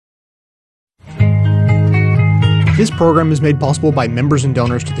This program is made possible by members and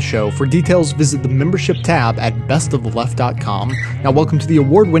donors to the show. For details, visit the membership tab at bestoftheleft.com. Now, welcome to the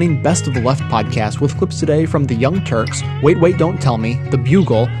award-winning Best of the Left podcast with clips today from The Young Turks, Wait, Wait, Don't Tell Me, The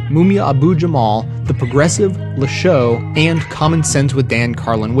Bugle, Mumia Abu Jamal, The Progressive, Le Show, and Common Sense with Dan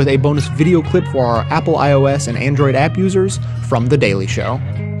Carlin, with a bonus video clip for our Apple iOS and Android app users from The Daily Show.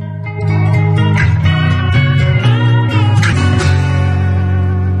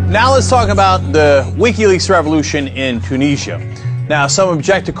 Now let's talk about the WikiLeaks revolution in Tunisia. Now, some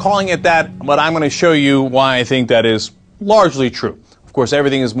object to calling it that, but I'm going to show you why I think that is largely true. Of course,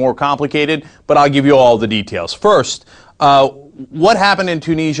 everything is more complicated, but I'll give you all the details. First, what happened in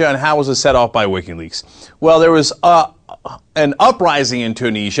Tunisia and how was it set off by WikiLeaks? Well, there was an uprising in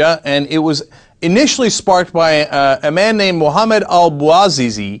Tunisia, and it was initially sparked by a man named Mohamed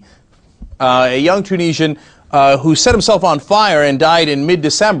al-Bouazizi, a young Tunisian who set himself on fire and died in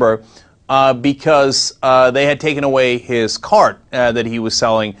mid-December because they had taken away his cart that he was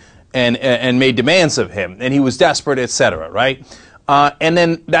selling and made demands of him. And he was desperate, etc., right? And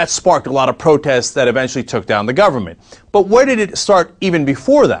then that sparked a lot of protests that eventually took down the government. But where did it start even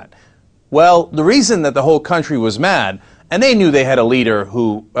before that? Well, the reason that the whole country was mad, and they knew they had a leader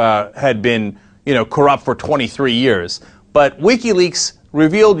who had been, corrupt for 23 years, but WikiLeaks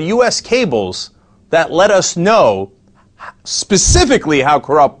revealed U.S. cables that let us know specifically how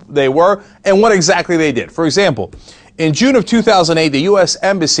corrupt they were and what exactly they did. For example, in June of 2008, the U.S.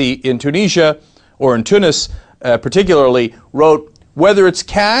 Embassy in Tunisia, or in Tunis particularly, wrote, whether it's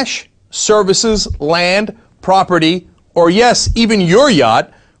cash, services, land, property, or yes, even your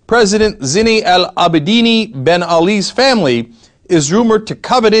yacht, President Zine Al Abidine Ben Ali's family is rumored to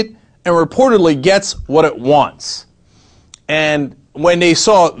covet it and reportedly gets what it wants. And when they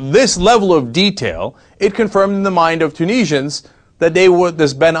saw this level of detail, it confirmed in the mind of Tunisians that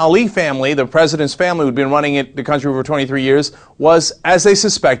this Ben Ali family, the president's family who'd been running the country for 23 years, was, as they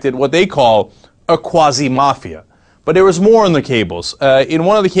suspected, what they call a quasi-mafia. But there was more in the cables. In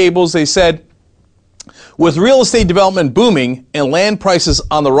one of the cables, they said, with real estate development booming and land prices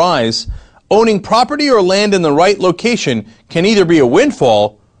on the rise, owning property or land in the right location can either be a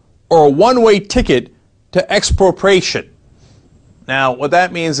windfall or a one-way ticket to expropriation. Now, what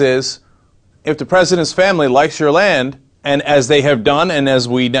that means is, if the president's family likes your land, and as they have done, and as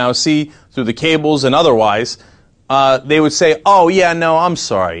we now see through the cables and otherwise, they would say, oh, yeah, no, I'm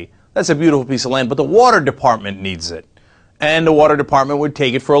sorry. That's a beautiful piece of land, but the water department needs it. And the water department would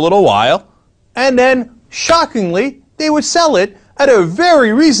take it for a little while, and then, shockingly, they would sell it at a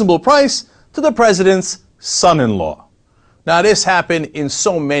very reasonable price to the president's son-in-law. Now, this happened in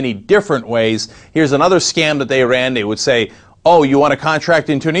so many different ways. Here's another scam that they ran. They would say, oh, you want a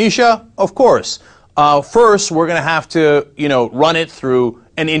contract in Tunisia? Of course. First, we're going to have to, run it through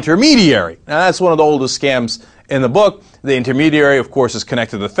an intermediary. Now, that's one of the oldest scams in the book. The intermediary, of course, is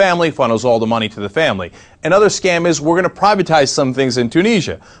connected to the family, funnels all the money to the family. Another scam is we're going to privatize some things in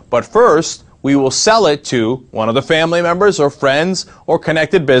Tunisia. But first, we will sell it to one of the family members or friends or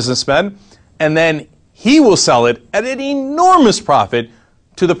connected businessmen, and then he will sell it at an enormous profit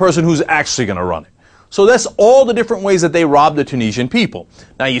to the person who's actually going to run it. So that's all the different ways that they rob the Tunisian people.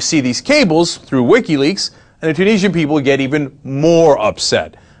 Now you see these cables through WikiLeaks, and the Tunisian people get even more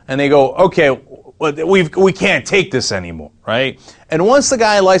upset. And they go, okay, we can't take this anymore, right? And once the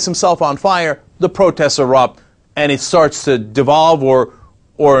guy lights himself on fire, the protests erupt, and it starts to devolve or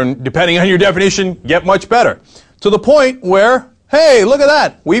depending on your definition, get much better. To the point where, hey, look at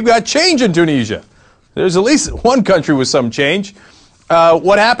that, we've got change in Tunisia. There's at least one country with some change.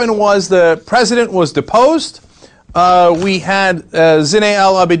 What happened was the president was deposed. We had Zine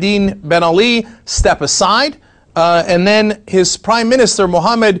Al Abidine Ben Ali step aside. And then his prime minister,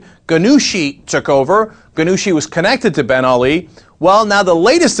 Mohamed Ghannouchi, took over. Ghannouchi was connected to Ben Ali. Well, now the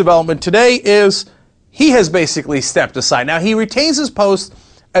latest development today is he has basically stepped aside. Now, he retains his post,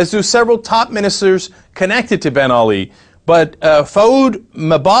 as do several top ministers connected to Ben Ali. But Fouad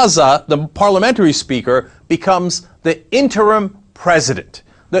Mabaza, the parliamentary speaker, becomes the interim president.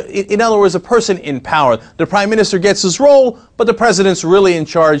 In other words, a person in power. The prime minister gets his role, but the president's really in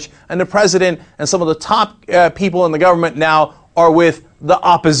charge, and the president and some of the top people in the government now are with the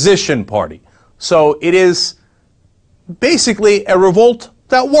opposition party. So it is basically a revolt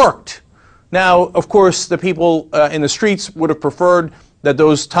that worked. Now, of course, the people in the streets would have preferred that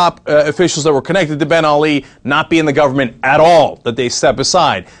those top officials that were connected to Ben Ali not be in the government at all, that they step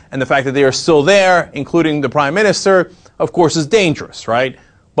aside. And the fact that they are still there, including the prime minister, of course, is dangerous, right?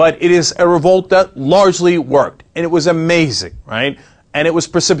 But it is a revolt that largely worked. And it was amazing, right? And it was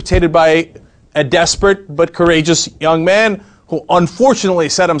precipitated by a desperate but courageous young man who unfortunately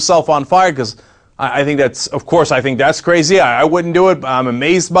set himself on fire because I think that's crazy. I wouldn't do it. I'm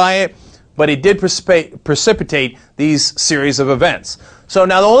amazed by it. But it did precipitate these series of events. So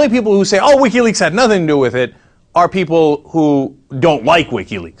now the only people who say, oh, WikiLeaks had nothing to do with it, are people who don't like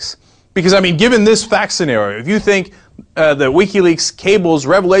WikiLeaks. Because, I mean, given this fact scenario, if you think the WikiLeaks cables,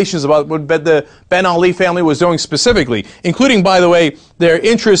 revelations about what the Ben Ali family was doing specifically, including, by the way, their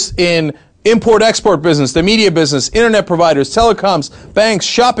interest in import-export business, the media business, internet providers, telecoms, banks,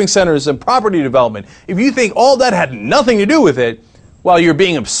 shopping centers, and property development, if you think all that had nothing to do with it, well, you're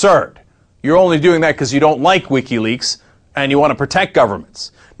being absurd. You're only doing that because you don't like WikiLeaks and you want to protect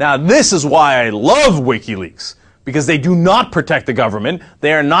governments. Now, this is why I love WikiLeaks, because they do not protect the government.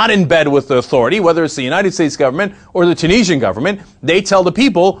 They are not in bed with the authority, whether it's the United States government or the Tunisian government. They tell the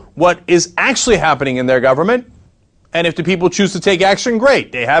people what is actually happening in their government, and if the people choose to take action,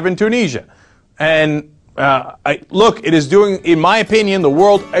 great. They have in Tunisia. And look, it is doing, in my opinion, the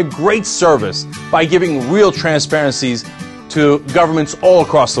world a great service by giving real transparencies to governments all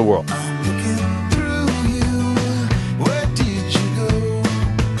across the world.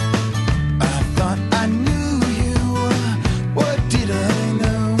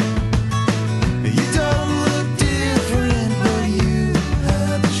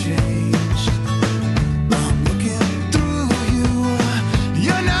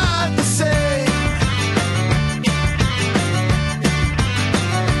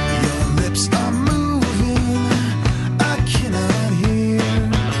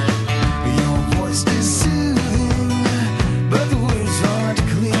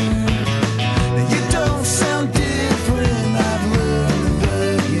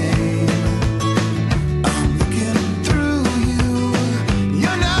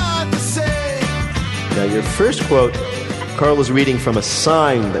 First quote, Carl is reading from a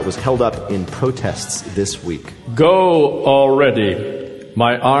sign that was held up in protests this week. Go already.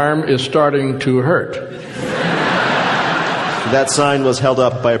 My arm is starting to hurt. That sign was held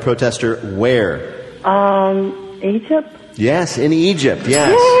up by a protester where? Egypt? Yes, in Egypt,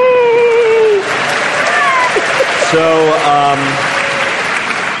 yes. Yay! So,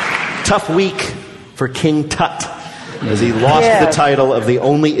 tough week for King Tut, as he lost the title of the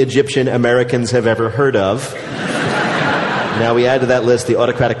only Egyptian Americans have ever heard of. Now we add to that list the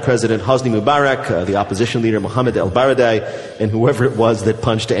autocratic president Hosni Mubarak, the opposition leader Mohammed El-Baradei, and whoever it was that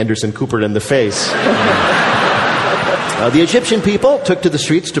punched Anderson Cooper in the face. The Egyptian people took to the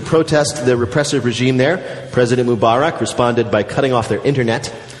streets to protest the repressive regime there. President Mubarak responded by cutting off their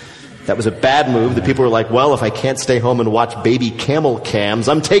internet. That was a bad move. The people were like, well, if I can't stay home and watch baby camel cams,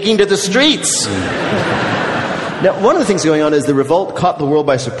 I'm taking to the streets. Now, one of the things going on is the revolt caught the world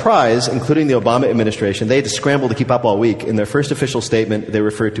by surprise, including the Obama administration. They had to scramble to keep up all week. In their first official statement, they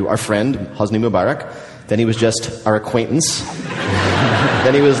referred to our friend, Hosni Mubarak. Then he was just our acquaintance.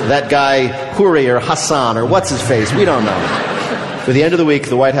 Then he was that guy, Huri or Hassan or what's his face. We don't know. By the end of the week,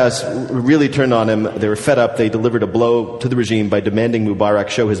 the White House really turned on him. They were fed up. They delivered a blow to the regime by demanding Mubarak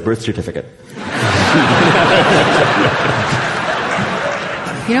show his birth certificate.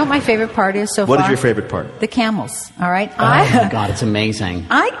 You know what my favorite part is so far? What is your favorite part? The camels, all right? Oh, my God, it's amazing.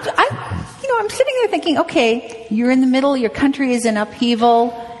 I'm sitting there thinking, okay, you're in the middle, your country is in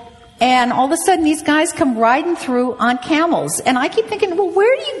upheaval, and all of a sudden these guys come riding through on camels. And I keep thinking, well,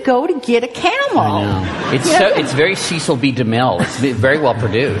 where do you go to get a camel? I know. It's very Cecil B. DeMille. It's very well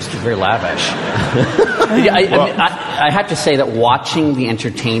produced, very lavish. I have to say that watching the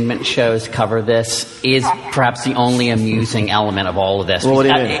entertainment shows cover this is perhaps the only amusing element of all of this. Well, what do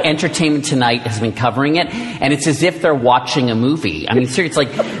you mean? Entertainment Tonight has been covering it, and it's as if they're watching a movie. I mean, seriously,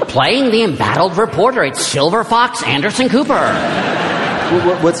 it's like playing the embattled reporter. It's Silver Fox Anderson Cooper.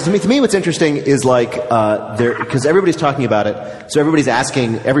 To me, what's interesting is like, because everybody's talking about it, so everybody's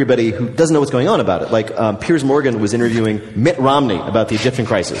asking everybody who doesn't know what's going on about it. Like, Piers Morgan was interviewing Mitt Romney about the Egyptian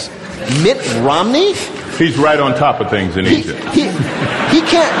crisis. Mitt Romney? He's right on top of things in Egypt. He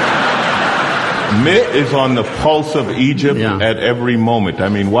can't... Mitt is on the pulse of Egypt at every moment. I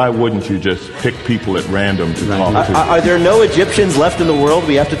mean, why wouldn't you just pick people at random to talk to? Are there no Egyptians left in the world?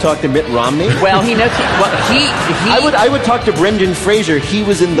 We have to talk to Mitt Romney? Well, he knows... I would talk to Brendan Fraser. He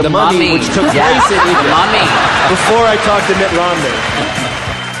was in The Mummy, which took place in Egypt. The Mummy. Before I talked to Mitt Romney.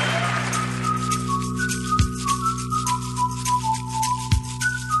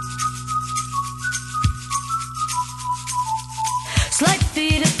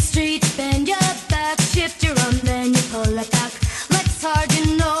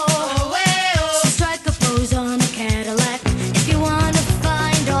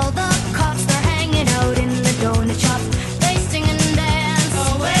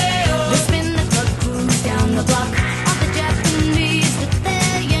 They spin the club cruise down the block. All the Japanese that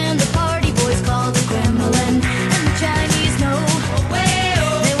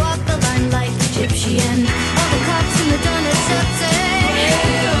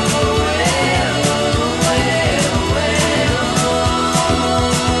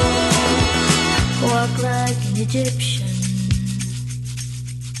Egyptian.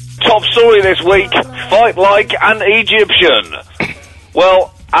 Top story this week, fight like an Egyptian.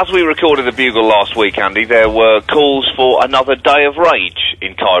 Well, as we recorded the Bugle last week, Andy, there were calls for another day of rage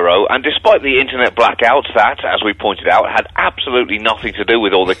in Cairo, and despite the internet blackouts that, as we pointed out, had absolutely nothing to do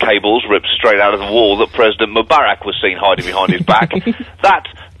with all the cables ripped straight out of the wall that President Mubarak was seen hiding behind his back, that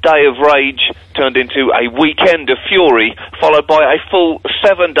day of rage turned into a weekend of fury, followed by a full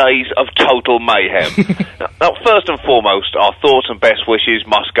 7 days of total mayhem. Now, first and foremost, our thoughts and best wishes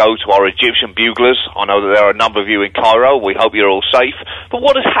must go to our Egyptian buglers. I know that there are a number of you in Cairo. We hope you're all safe. But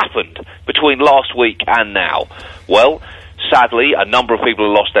what has happened between last week and now? Well, sadly, a number of people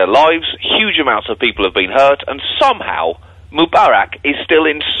have lost their lives, huge amounts of people have been hurt, and somehow Mubarak is still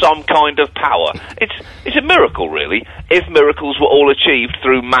in some kind of power. It's a miracle, really, if miracles were all achieved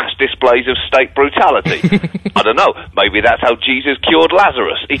through mass displays of state brutality. I don't know, maybe that's how Jesus cured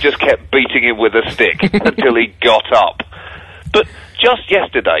Lazarus. He just kept beating him with a stick until he got up. But just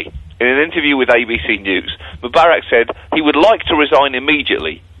yesterday, in an interview with ABC News, Mubarak said he would like to resign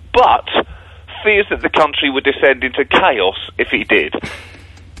immediately, but fears that the country would descend into chaos if he did.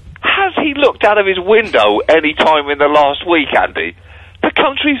 Has he looked out of his window any time in the last week, Andy? The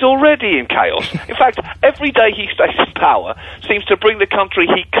country's already in chaos. In fact, every day he stays in power seems to bring the country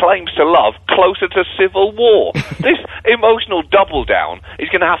he claims to love closer to civil war. This emotional double down is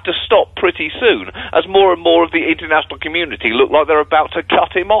going to have to stop pretty soon, as more and more of the international community look like they're about to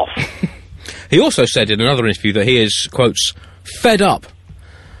cut him off. He also said in another interview that he is, quotes, fed up.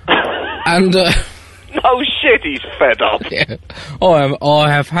 And, no shit, he's fed up. Yeah. I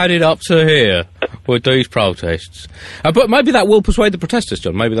have had it up to here with these protests. But maybe that will persuade the protesters,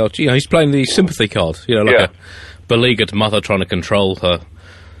 John. Maybe they'll, he's playing the sympathy card, like a beleaguered mother trying to control her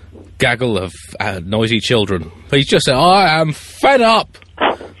gaggle of noisy children. But he's just said, I am fed up.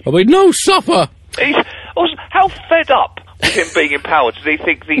 There'll be no supper. How fed up with him being in power does he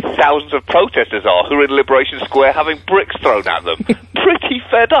think these thousands of protesters are who are in Liberation Square having bricks thrown at them? Pretty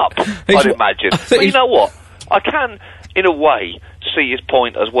fed up, I'd imagine. But you know what? I can, in a way, see his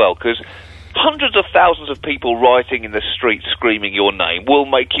point as well, because hundreds of thousands of people rioting in the streets screaming your name will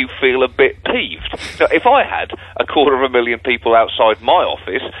make you feel a bit peeved. Now, if I had 250,000 people outside my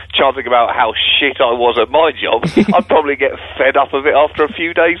office chanting about how shit I was at my job, I'd probably get fed up of it after a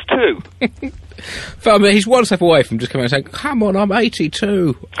few days too. But, I mean, he's one step away from just coming out and saying, come on, I'm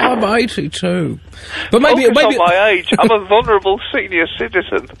 82. I'm 82. But maybe on my age. I'm a vulnerable senior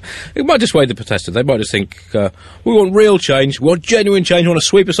citizen. It might dissuade the protesters. They might just think, we want real change. We want genuine change. We want to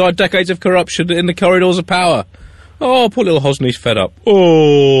sweep aside decades of corruption in the corridors of power. Oh, poor little Hosni's fed up.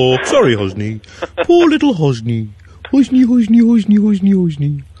 Oh, sorry, Hosni. Poor little Hosni.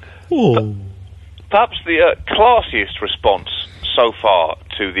 Hosni. Oh. Perhaps the classiest response so far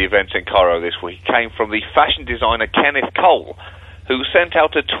to the events in Cairo this week came from the fashion designer Kenneth Cole, who sent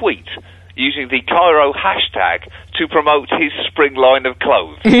out a tweet using the Cairo hashtag to promote his spring line of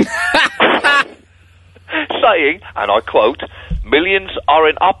clothes. Saying, and I quote, millions are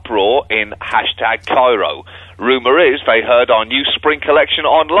in uproar in hashtag Cairo. Rumour is they heard our new spring collection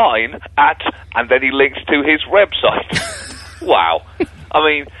online at, and then he links to his website. Wow. I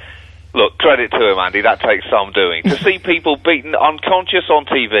mean, look, credit to him, Andy, that takes some doing. To see people beaten unconscious on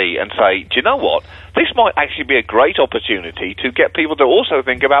TV and say, do you know what? This might actually be a great opportunity to get people to also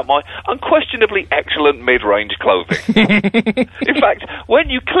think about my unquestionably excellent mid-range clothing. In fact, when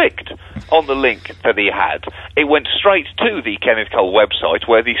you clicked on the link that he had, it went straight to the Kenneth Cole website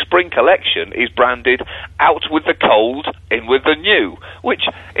where the spring collection is branded out with the cold, in with the new, which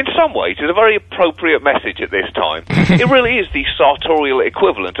in some ways is a very appropriate message at this time. It really is the sartorial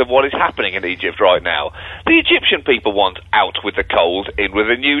equivalent of what is happening in Egypt right now. The Egyptian people want out with the cold, in with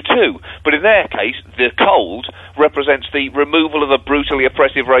the new too, but in their case, the cold represents the removal of a brutally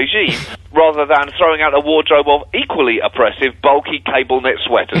oppressive regime rather than throwing out a wardrobe of equally oppressive, bulky cable knit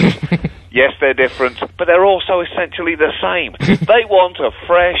sweaters. Yes, they're different, but they're also essentially the same. They want a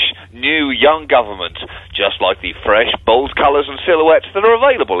fresh, new, young government, just like the fresh, bold colours and silhouettes that are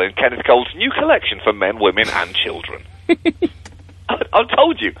available in Kenneth Cole's new collection for men, women and children. I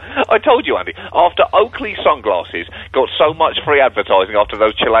told you, Andy, after Oakley sunglasses got so much free advertising after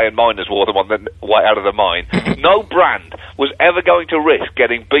those Chilean miners wore them on the way out of the mine, no brand was ever going to risk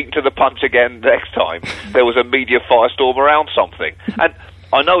getting beaten to the punch again next time there was a media firestorm around something. And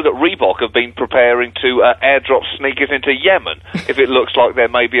I know that Reebok have been preparing to airdrop sneakers into Yemen if it looks like there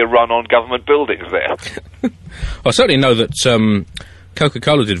may be a run on government buildings there. I certainly know that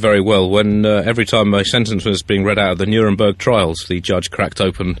Coca-Cola did very well when every time a sentence was being read out of the Nuremberg trials, the judge cracked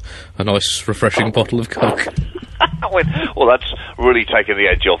open a nice, refreshing bottle of Coke. I went, well, that's really taken the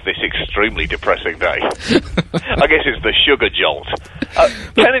edge off this extremely depressing day. I guess it's the sugar jolt.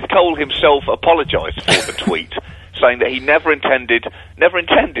 Kenneth Cole himself apologised for the tweet, saying that he never intended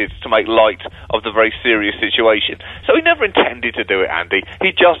to make light of the very serious situation. So he never intended to do it, Andy.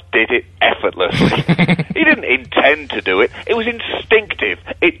 He just did it effortlessly. He didn't intend to do it. It was instinctive.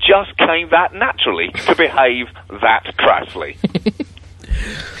 It just came that naturally to behave that crassly.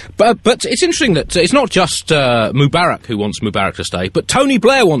 But it's interesting that it's not just Mubarak who wants Mubarak to stay, but Tony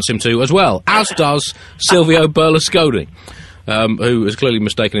Blair wants him to as well, as does Silvio Berlusconi. Who has clearly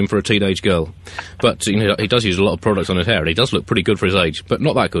mistaken him for a teenage girl. But, you know, he does use a lot of products on his hair, and he does look pretty good for his age, but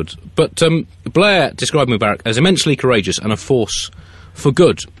not that good. But Blair described Mubarak as immensely courageous and a force for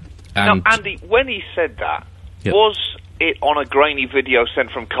good. And now, Andy, when he said that, was it on a grainy video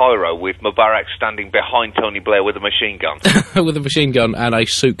sent from Cairo with Mubarak standing behind Tony Blair with a machine gun? With a machine gun and a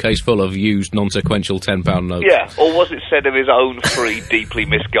suitcase full of used, non-sequential £10 notes. Yeah, or was it said of his own free, deeply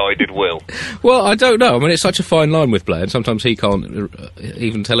misguided will? Well, I don't know. I mean, it's such a fine line with Blair, and sometimes he can't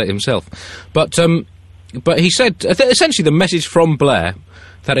even tell it himself. But he said, essentially the message from Blair,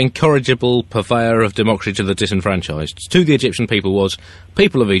 that incorrigible purveyor of democracy to the disenfranchised, to the Egyptian people was,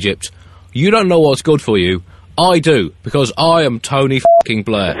 people of Egypt, you don't know what's good for you. I do, because I am Tony f***ing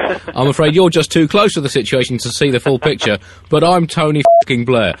Blair. I'm afraid you're just too close to the situation to see the full picture, but I'm Tony f***ing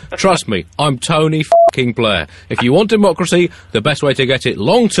Blair. Trust me, I'm Tony f***ing Blair. If you want democracy, the best way to get it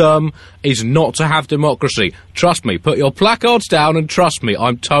long-term is not to have democracy. Trust me, put your placards down and trust me,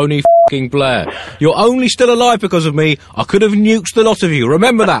 I'm Tony f***ing Blair. You're only still alive because of me. I could have nuked the lot of you.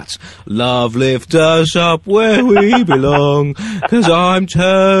 Remember that. Love lift us up where we belong, 'cause I'm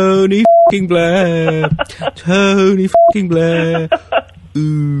Tony f***ing Blair. Tony f***ing Blair.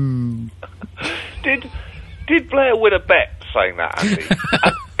 Ooh. Did Blair win a bet saying that, Andy?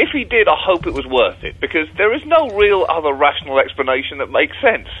 If he did, I hope it was worth it, because there is no real other rational explanation that makes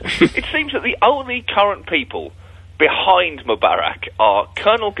sense. It seems that the only current people behind Mubarak are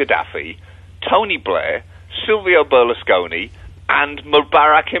Colonel Gaddafi, Tony Blair, Silvio Berlusconi, and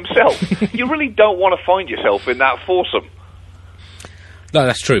Mubarak himself. You really don't want to find yourself in that foursome. No,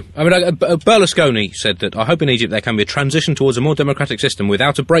 that's true. I mean, Berlusconi said that, I hope in Egypt there can be a transition towards a more democratic system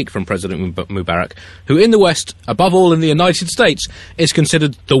without a break from President Mubarak, who in the West, above all in the United States, is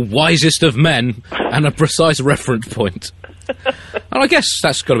considered the wisest of men and a precise reference point. And I guess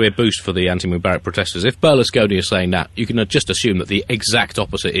that's got to be a boost for the anti-Mubarak protesters. If Berlusconi is saying that, you can just assume that the exact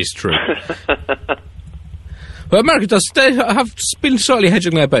opposite is true. But America they have been slightly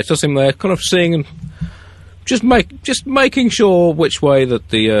hedging their bets, doesn't they? They're kind of seeing and just making sure which way that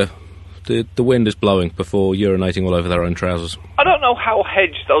the wind is blowing before urinating all over their own trousers. I don't know how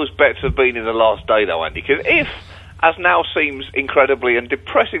hedged those bets have been in the last day, though, Andy, because if, as now seems incredibly and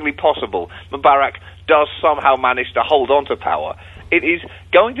depressingly possible, Mubarak does somehow manage to hold on to power, it is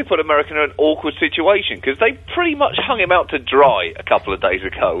going to put America in an awkward situation, because they pretty much hung him out to dry a couple of days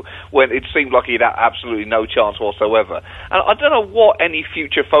ago when it seemed like he'd had absolutely no chance whatsoever. And I don't know what any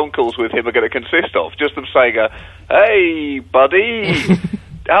future phone calls with him are going to consist of. Just them saying, hey, buddy,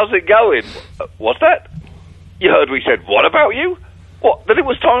 how's it going? What's that? You heard we said, what about you? What, that it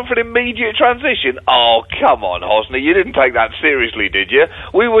was time for an immediate transition? Oh, come on, Hosni, you didn't take that seriously, did you?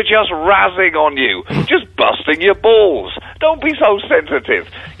 We were just razzing on you, just busting your balls. Don't be so sensitive.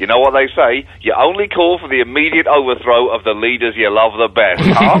 You know what they say? You only call for the immediate overthrow of the leaders you love the best,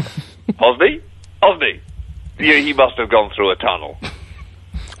 huh? Hosni? Hosni? He must have gone through a tunnel.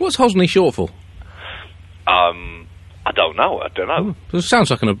 What's Hosni short for? I don't know. It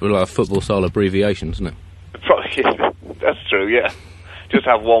sounds like a football-style abbreviation, doesn't it? That's true, yeah. Just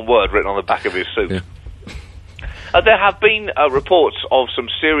have one word written on the back of his suit. Yeah. There have been reports of some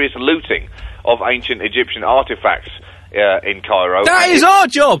serious looting of ancient Egyptian artifacts in Cairo. That is our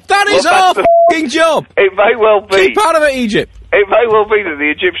job! That is our f***ing job! It may well be. Keep out of it, Egypt! It may well be that the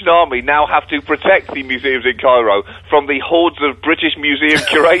Egyptian army now have to protect the museums in Cairo from the hordes of British museum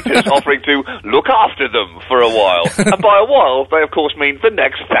curators offering to look after them for a while. And by a while, they of course mean the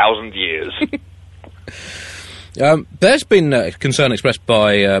next 1,000 years. There's been concern expressed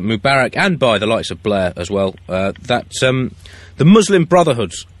by Mubarak and by the likes of Blair as well, that the Muslim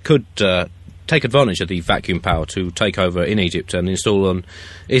Brotherhood could take advantage of the vacuum power to take over in Egypt and install an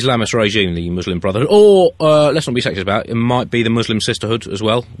Islamist regime, the Muslim Brotherhood. Or, let's not be sexist about it, it might be the Muslim Sisterhood as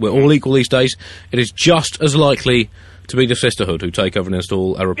well. We're all equal these days. It is just as likely to be the Sisterhood who take over and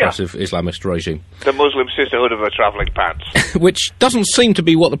install a repressive Islamist regime. The Muslim Sisterhood of the travelling pants. Which doesn't seem to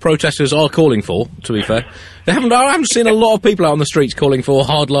be what the protesters are calling for, to be fair. I haven't seen a lot of people out on the streets calling for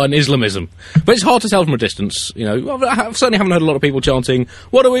hardline Islamism. But it's hard to tell from a distance, you know. I certainly haven't heard a lot of people chanting,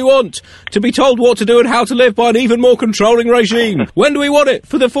 "What do we want? To be told what to do and how to live by an even more controlling regime. When do we want it?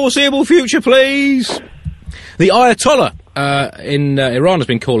 For the foreseeable future, please." The Ayatollah in Iran has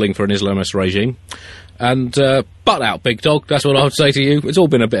been calling for an Islamist regime. And, butt out, big dog, that's what I would say to you. It's all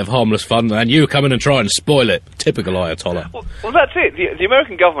been a bit of harmless fun, and you come in and try and spoil it. Typical Ayatollah. Well, that's it. The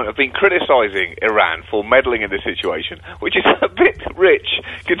American government have been criticising Iran for meddling in this situation, which is a bit rich,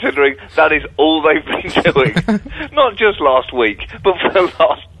 considering that is all they've been doing. Not just last week, but for the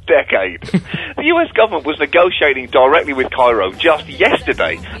last decade. The US government was negotiating directly with Cairo just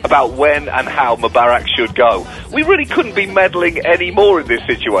yesterday about when and how Mubarak should go. We really couldn't be meddling any more in this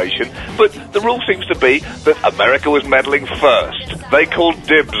situation, but the rule seems to be that America was meddling first. They called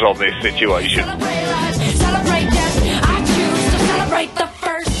dibs on this situation.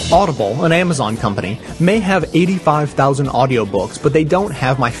 Audible, an Amazon company, may have 85,000 audiobooks, but they don't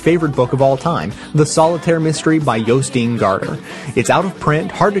have my favorite book of all time, The Solitaire Mystery by Jostein Gaarder. It's out of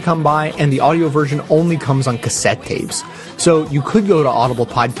print, hard to come by, and the audio version only comes on cassette tapes. So you could go to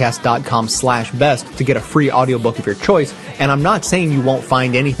audiblepodcast.com/best to get a free audiobook of your choice, and I'm not saying you won't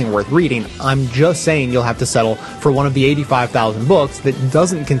find anything worth reading, I'm just saying you'll have to settle for one of the 85,000 books that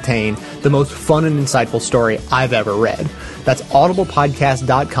doesn't contain the most fun and insightful story I've ever read. That's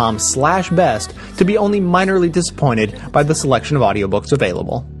audiblepodcast.com/best to be only minorly disappointed by the selection of audiobooks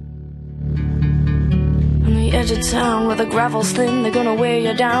available. On the edge of town where the gravel's thin, they're gonna wear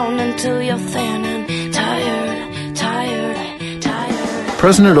you down until you're thin and tired.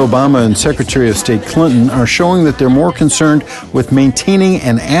 President Obama and Secretary of State Clinton are showing that they're more concerned with maintaining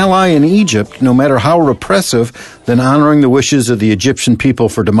an ally in Egypt, no matter how repressive, than honoring the wishes of the Egyptian people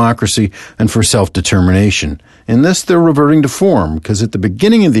for democracy and for self-determination. In this, they're reverting to form, because at the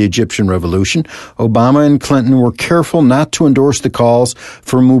beginning of the Egyptian revolution, Obama and Clinton were careful not to endorse the calls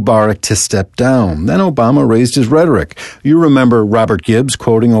for Mubarak to step down. Then Obama raised his rhetoric. You remember Robert Gibbs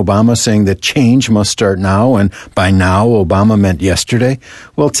quoting Obama saying that change must start now, and by now Obama meant yesterday.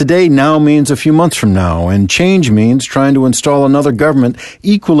 Well, today now means a few months from now, and change means trying to install another government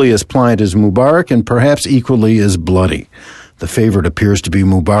equally as pliant as Mubarak and perhaps equally as bloody. The favorite appears to be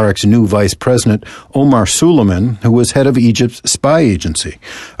Mubarak's new vice president, Omar Suleiman, who was head of Egypt's spy agency.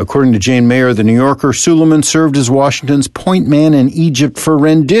 According to Jane Mayer of The New Yorker, Suleiman served as Washington's point man in Egypt for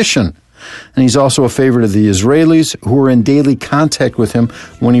rendition. And he's also a favorite of the Israelis, who were in daily contact with him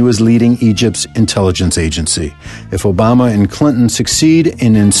when he was leading Egypt's intelligence agency. If Obama and Clinton succeed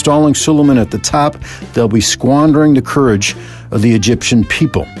in installing Suleiman at the top, they'll be squandering the courage of the Egyptian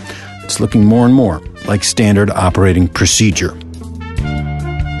people. It's looking more and more like standard operating procedure.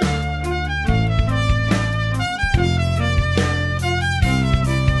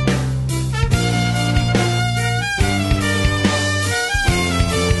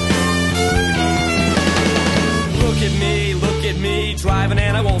 Look at me, driving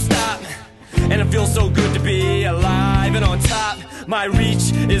and I won't stop. And it feels so good to be alive and on top. My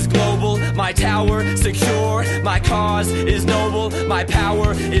reach is global, my tower secure, my cause is noble, my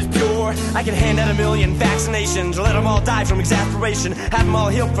power is pure. I can hand out 1 million vaccinations, or let them all die from exasperation, have them all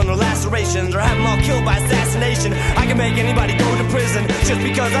healed from their lacerations, or have them all killed by assassination. I can make anybody go to prison just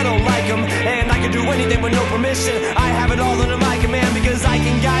because I don't like them, and I can do anything with no permission. I have it all under my command because I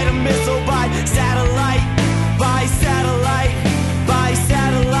can guide a missile by satellite, by satellite, by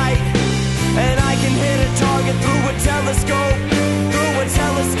satellite. And I can hit a target through a telescope, through a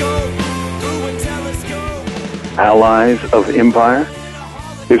telescope, through a telescope. Allies of empire?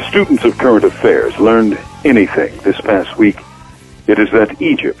 If students of current affairs learned anything this past week, it is that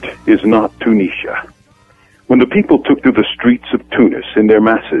Egypt is not Tunisia. When the people took to the streets of Tunis in their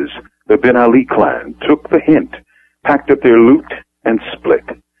masses, the Ben Ali clan took the hint, packed up their loot, and split.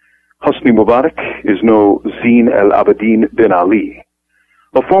 Hosni Mubarak is no Zine el-Abidine Ben Ali.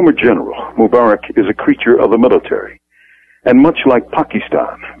 A former general, Mubarak is a creature of the military. And much like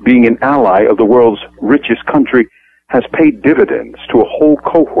Pakistan, being an ally of the world's richest country has paid dividends to a whole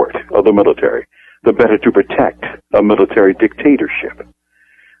cohort of the military, the better to protect a military dictatorship.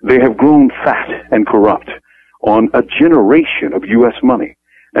 They have grown fat and corrupt on a generation of U.S. money,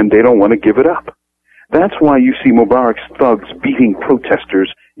 and they don't want to give it up. That's why you see Mubarak's thugs beating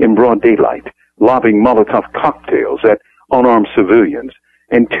protesters in broad daylight, lobbing Molotov cocktails at unarmed civilians,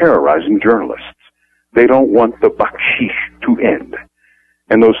 and terrorizing journalists. They don't want the bakshish to end.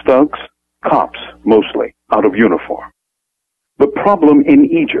 And those thugs? Cops, mostly, out of uniform. The problem in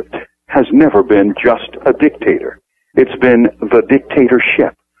Egypt has never been just a dictator. It's been the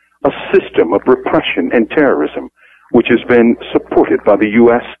dictatorship, a system of repression and terrorism, which has been supported by the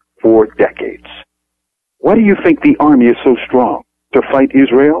U.S. for decades. Why do you think the army is so strong? To fight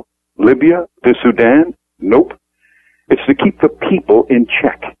Israel? Libya? The Sudan? Nope. It's to keep the people in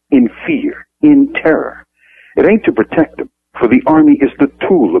check, in fear, in terror. It ain't to protect them, for the army is the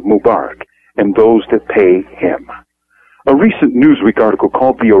tool of Mubarak and those that pay him. A recent Newsweek article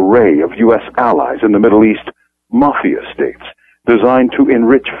called the array of U.S. allies in the Middle East mafia states, designed to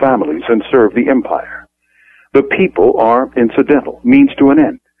enrich families and serve the empire. The people are incidental, means to an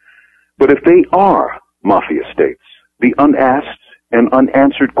end. But if they are mafia states, the unasked and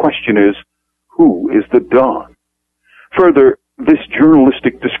unanswered question is, who is the Don? Further, this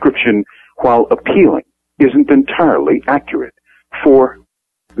journalistic description, while appealing, isn't entirely accurate, for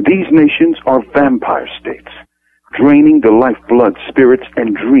these nations are vampire states, draining the lifeblood, spirits,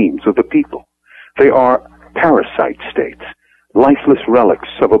 and dreams of the people. They are parasite states, lifeless relics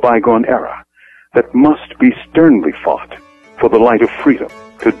of a bygone era that must be sternly fought for the light of freedom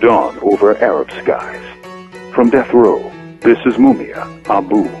to dawn over Arab skies. From death row, this is Mumia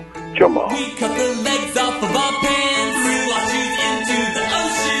Abu Jamal. We cut the legs off of our pants, threw our shoes into the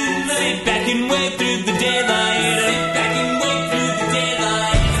ocean, sit back and wave through the daylight, sit back and wave through the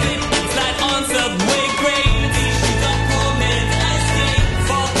daylight, slide on subway grates, shoes on poor man's ice skate,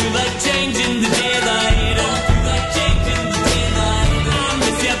 fall through like change in the daylight, fall through like change in the daylight. I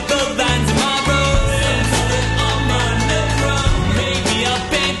miss ya both lines of my road, something on my metro, maybe I'll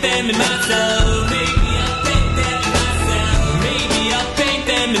paint them in my soul.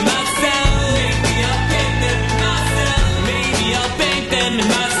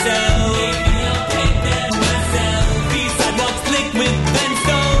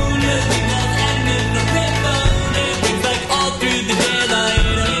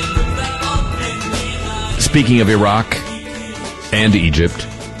 Speaking of Iraq and Egypt,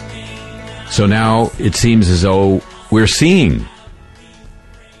 so now it seems as though we're seeing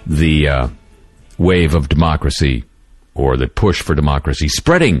the wave of democracy, or the push for democracy,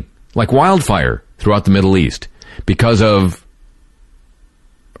 spreading like wildfire throughout the Middle East because of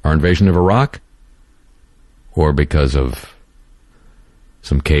our invasion of Iraq, or because of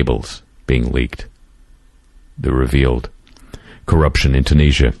some cables being leaked that revealed corruption in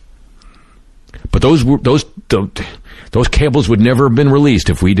Tunisia. But those cables would never have been released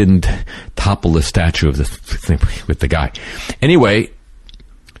if we didn't topple the statue of the thing with the guy. Anyway,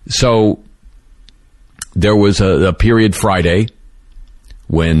 so there was a period Friday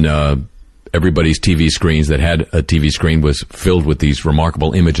when everybody's TV screens that had a TV screen was filled with these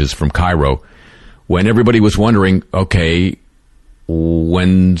remarkable images from Cairo, when everybody was wondering, okay,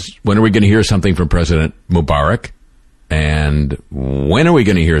 when are we going to hear something from President Mubarak? And when are we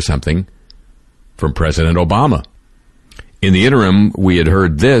going to hear something from President Obama? In the interim, we had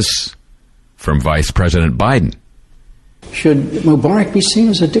heard this from Vice President Biden. Should Mubarak be seen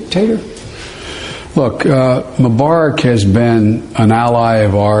as a dictator? Look, Mubarak has been an ally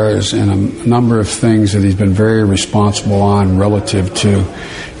of ours in a number of things that he's been very responsible on relative to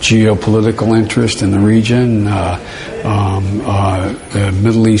geopolitical interest in the region,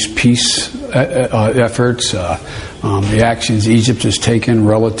 Middle East peace efforts, the actions Egypt has taken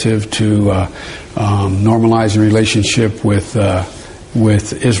relative to normalizing relationship with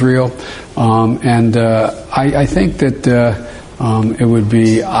Israel, and I think that it would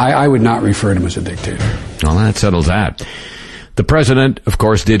be. I would not refer to him as a dictator. Well, that settles that. The president, of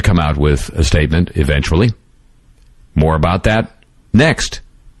course, did come out with a statement eventually. More about that next.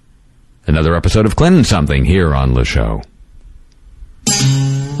 Another episode of Clinton Something here on the show.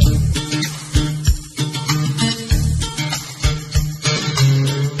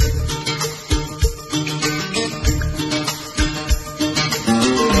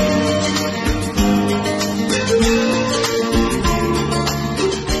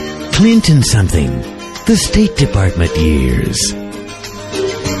 Clinton Something, the State Department years.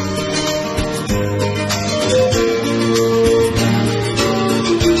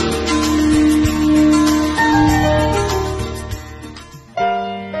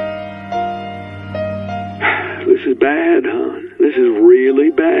 This is bad, hon. This is really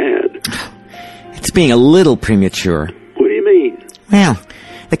bad. It's being a little premature. What do you mean? Well,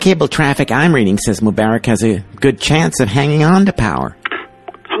 the cable traffic I'm reading says Mubarak has a good chance of hanging on to power.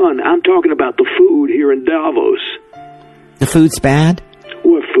 Hon, I'm talking about the food here in Davos. The food's bad?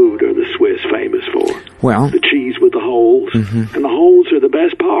 What food are the Swiss famous for? Well, the cheese with the holes. Mm-hmm. And the holes are the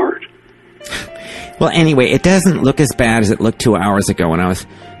best part. Well, anyway, it doesn't look as bad as it looked 2 hours ago when I was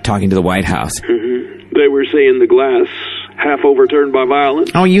talking to the White House. Mm-hmm. They were seeing the glass half overturned by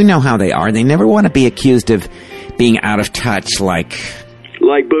violence. Oh, you know how they are. They never want to be accused of being out of touch like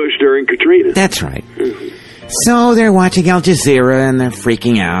Bush during Katrina. That's right. So they're watching Al Jazeera and they're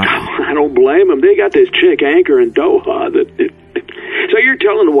freaking out. I don't blame them. They got this chick anchor in Doha so you're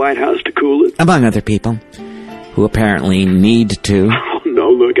telling the White House to cool it? Among other people who apparently need to. Oh,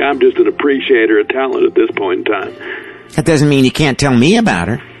 no, look, I'm just an appreciator of talent at this point in time. That doesn't mean you can't tell me about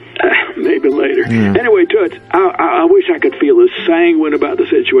her. Maybe later. Yeah. Anyway, Toots, I wish I could feel as sanguine about the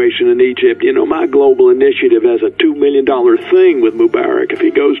situation in Egypt. You know, my global initiative has a $2 million thing with Mubarak. If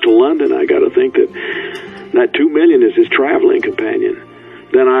he goes to London, I got to think that $2 million is his traveling companion.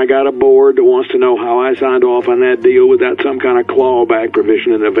 Then I got a board that wants to know how I signed off on that deal without some kind of clawback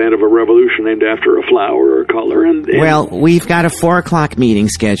provision in the event of a revolution named after a flower or color. And well, we've got a 4:00 meeting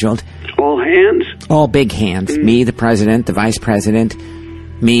scheduled. All hands? All big hands. Me, the president, the vice president,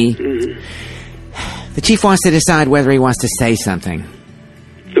 me. The chief wants to decide whether he wants to say something.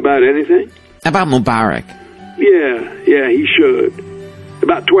 About anything? About Mubarak. Yeah, he should.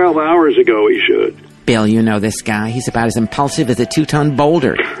 About 12 hours ago, he should. Bill, you know this guy. He's about as impulsive as a 2-ton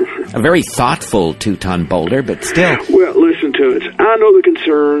boulder. A very thoughtful 2-ton boulder, but still. Well, listen to it. I know the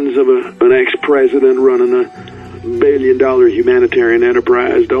concerns of an ex-president running a billion-dollar humanitarian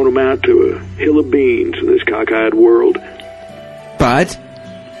enterprise don't amount to a hill of beans in this cockeyed world. But?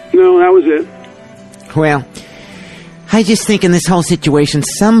 No, that was it. Well, I just think in this whole situation,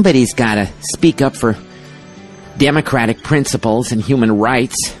 somebody's got to speak up for democratic principles and human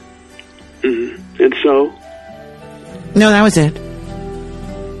rights. And so? No, that was it.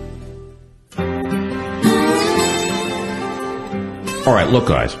 All right, look,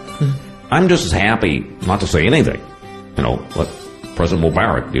 guys. I'm just as happy not to say anything. You know, let President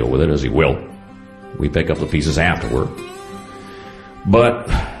Mubarak deal with it as he will. We pick up the pieces afterward. But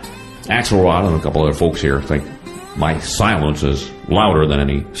Axelrod and a couple other folks here think my silence is louder than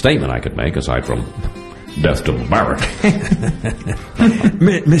any statement I could make, aside from death to Mubarak.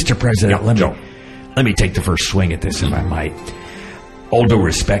 Mr. President, Joe. Let me take the first swing at this, if I might. All due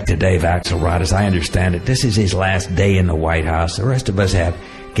respect to Dave Axelrod, as I understand it, this is his last day in the White House. The rest of us have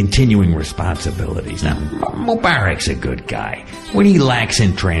continuing responsibilities. Now, Mubarak's a good guy. What he lacks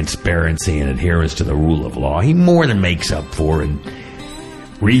in transparency and adherence to the rule of law, he more than makes up for in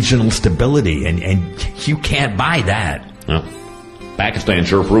regional stability, and you can't buy that. Well, Pakistan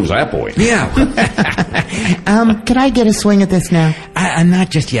sure proves that point. Yeah. Could I get a swing at this now? I'm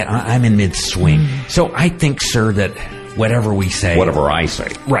not just yet. I'm in mid-swing. So I think, sir, that whatever we say... Whatever I say.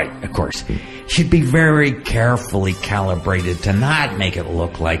 Right, of course. Should be very carefully calibrated to not make it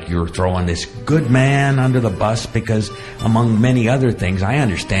look like you're throwing this good man under the bus because, among many other things, I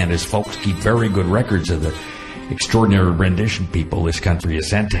understand his folks keep very good records of the extraordinary rendition people this country has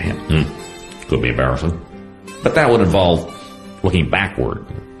sent to him. Could be embarrassing. But that would involve looking backward.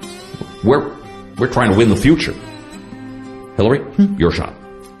 We're trying to win the future. Hillary, your shot.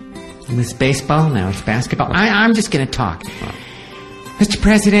 It was baseball, now it's basketball. I'm just going to talk. Mr.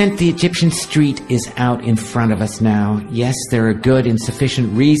 President, the Egyptian street is out in front of us now. Yes, there are good and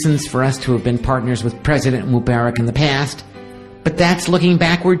sufficient reasons for us to have been partners with President Mubarak in the past, but that's looking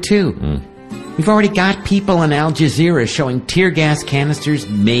backward too. We've already got people on Al Jazeera showing tear gas canisters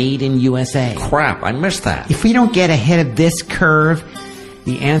made in USA. Crap, I missed that. If we don't get ahead of this curve,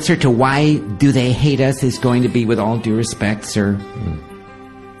 the answer to why do they hate us is going to be, with all due respect, sir,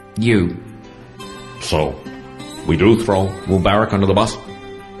 you. So, we do throw Mubarak under the bus?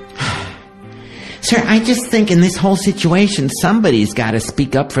 Sir, I just think in this whole situation, somebody's got to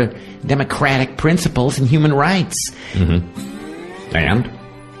speak up for democratic principles and human rights. And?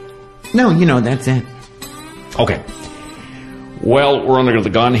 No, that's it. Okay. Well, we're under the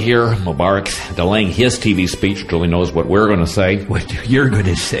gun here. Mubarak's delaying his TV speech until he knows what we're going to say. What you're going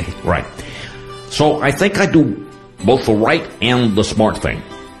to say. Right. So I think I do both the right and the smart thing.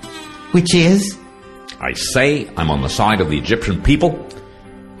 Which is? I say I'm on the side of the Egyptian people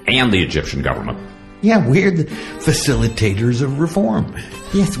and the Egyptian government. Yeah, we're the facilitators of reform.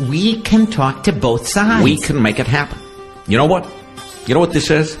 Yes, we can talk to both sides. We can make it happen. You know what? You know what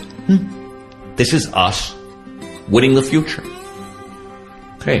this is? This is us winning the future.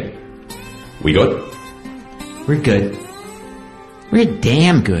 Okay. We good? We're good. We're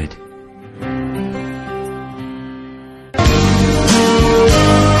damn good.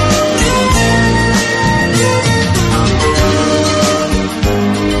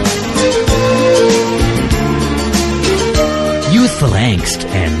 Youthful angst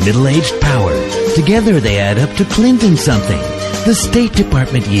and middle-aged power. Together they add up to Clinton something. The State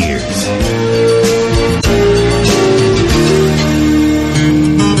Department years.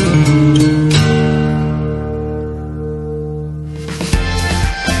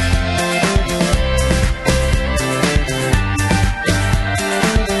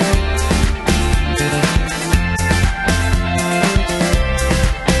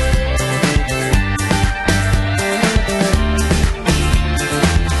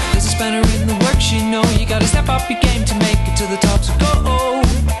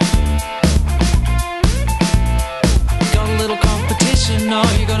 solution. No,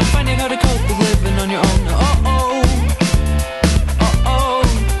 you're gonna find it hard to cope with living on your own.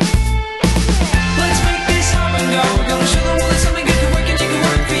 Let's make this stop and go. We're gonna show the world that something good can work and you can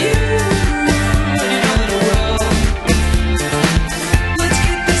work for you. And you know that it will. Let's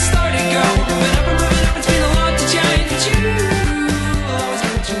get this started, go. Moving up and moving up. It's been a lot to change, but you always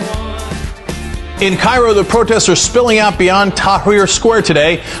get what you want. In Cairo, the protests are spilling out beyond Tahrir Square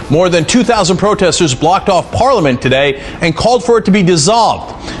today. More than 2,000 protesters blocked off Parliament today and called for it to be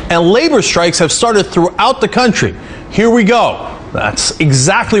dissolved. And labor strikes have started throughout the country. Here we go. That's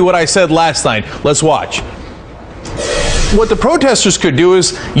exactly what I said last night. Let's watch. What the protesters could do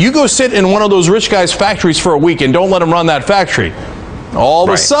is you go sit in one of those rich guys' factories for a week and don't let him run that factory. All of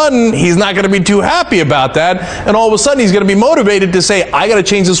a sudden, he's not going to be too happy about that. And all of a sudden, he's going to be motivated to say, I got to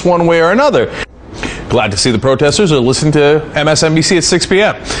change this one way or another. Glad to see the protesters are listening to MSNBC at 6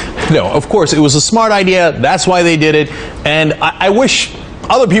 p.m. No, of course, it was a smart idea. That's why they did it. And I wish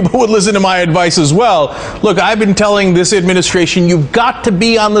other people would listen to my advice as well. Look, I've been telling this administration, you've got to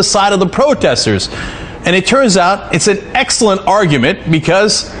be on the side of the protesters. And it turns out it's an excellent argument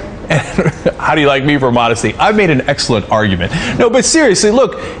because, how do you like me for modesty? I've made an excellent argument. No, but seriously,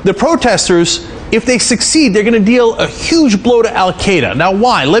 look, the protesters, if they succeed, they're going to deal a huge blow to Al-Qaeda. Now,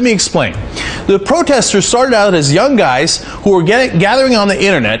 why? Let me explain. The protesters started out as young guys who were gathering on the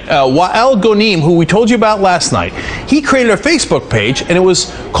internet. Wael Ghonim, who we told you about last night, he created a Facebook page, and it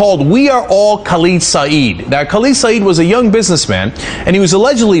was called We Are All Khalid Said. Now, Khalid Said was a young businessman, and he was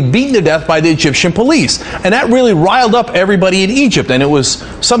allegedly beaten to death by the Egyptian police. And that really riled up everybody in Egypt, and it was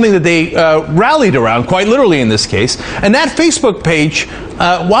something that they rallied around, quite literally in this case. And that Facebook page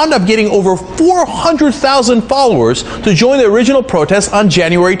wound up getting over 400,000 followers to join the original protest on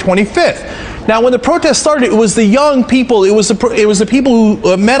January 25th. Now, when the protest started, it was the young people, it was the people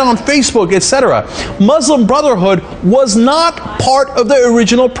who met on Facebook, etc. Muslim Brotherhood was not part of the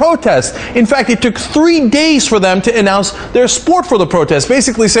original protest. In fact, it took 3 days for them to announce their support for the protest,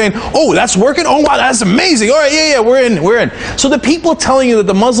 basically saying, oh, that's working? Oh, wow, that's amazing. All right, yeah, we're in. So the people telling you that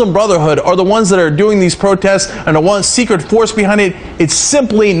the Muslim Brotherhood are the ones that are doing these protests and the one secret force behind it, it's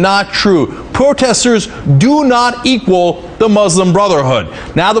simply not true. Protesters do not equal the Muslim Brotherhood.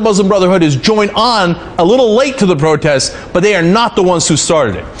 Now the Muslim Brotherhood is joined on a little late to the protest, but they are not the ones who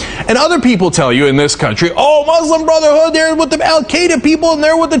started it. And other people tell you in this country, oh, Muslim Brotherhood, they're with the Al-Qaeda people and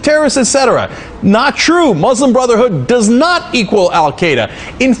they're with the terrorists, etc. Not true. Muslim Brotherhood does not equal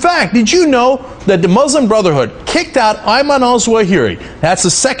Al-Qaeda. In fact, did you know that the Muslim Brotherhood kicked out Ayman al-Zawahiri? That's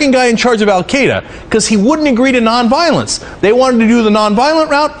the second guy in charge of Al-Qaeda, because he wouldn't agree to nonviolence. They wanted to do the nonviolent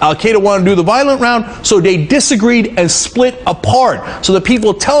route. Al-Qaeda wanted to do the violent route, so they disagreed and split apart. So the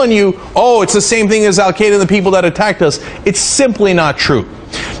people telling you, oh, it's the same thing as Al-Qaeda and the people that attacked us, it's simply not true.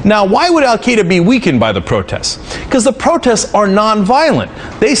 Now, why would Al-Qaeda be weakened by the protests? Because the protests are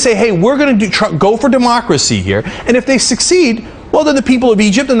nonviolent. They say, hey, we're going to go for democracy here, and if they succeed, well, then the people of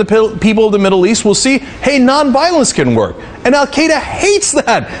Egypt and the people of the Middle East will see, hey, nonviolence can work. And Al-Qaeda hates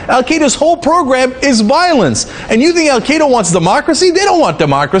that. Al-Qaeda's whole program is violence. And you think Al-Qaeda wants democracy? They don't want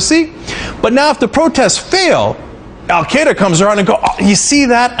democracy. But now if the protests fail, Al-Qaeda comes around and goes, oh, you see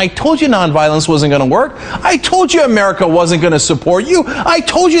that? I told you nonviolence wasn't going to work. I told you America wasn't going to support you. I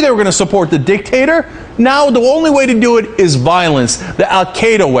told you they were going to support the dictator. Now the only way to do it is violence, the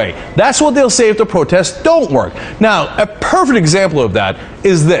Al-Qaeda way. That's what they'll say if the protests don't work. Now, a perfect example of that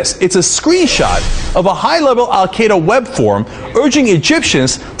is this. It's a screenshot of a high-level Al-Qaeda web forum urging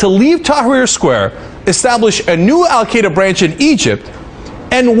Egyptians to leave Tahrir Square, establish a new Al-Qaeda branch in Egypt,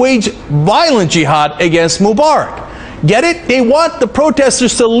 and wage violent jihad against Mubarak. Get it? They want the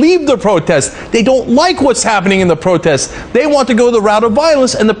protesters to leave the protest. They don't like what's happening in the protests. They want to go the route of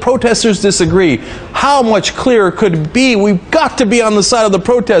violence, and the protesters disagree. How much clearer could it be? We've got to be on the side of the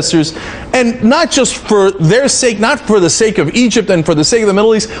protesters, and not just for their sake, not for the sake of Egypt and for the sake of the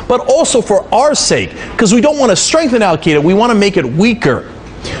Middle East, but also for our sake, because we don't want to strengthen Al-Qaeda. We want to make it weaker.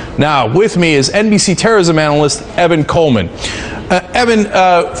 Now, with me is NBC terrorism analyst Evan Coleman. Evan,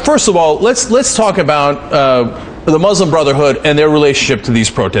 first of all, let's talk about the Muslim Brotherhood and their relationship to these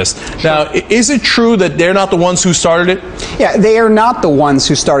protests. Now, is it true that they're not the ones who started it? Yeah, they are not the ones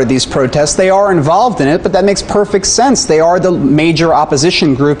who started these protests. They are involved in it, but that makes perfect sense. They are the major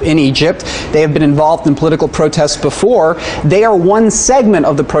opposition group in Egypt. They have been involved in political protests before. They are one segment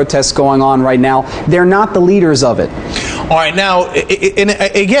of the protests going on right now. They're not the leaders of it. All right, now,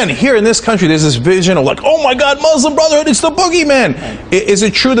 again, here in this country, there's this vision of like, oh my God, Muslim Brotherhood, it's the boogeyman. Is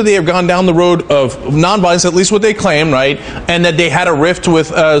it true that they have gone down the road of nonviolence, at least what they they claim, right, and that they had a rift with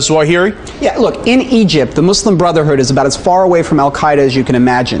Zawahiri? Yeah, look, in Egypt, the Muslim Brotherhood is about as far away from al-Qaeda as you can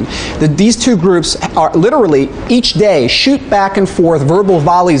imagine. These two groups are literally, each day, shoot back and forth verbal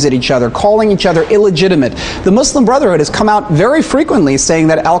volleys at each other, calling each other illegitimate. The Muslim Brotherhood has come out very frequently saying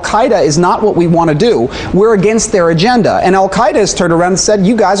that al-Qaeda is not what we want to do. We're against their agenda. And al-Qaeda has turned around and said,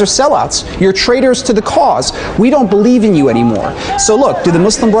 you guys are sellouts. You're traitors to the cause. We don't believe in you anymore. So look, do the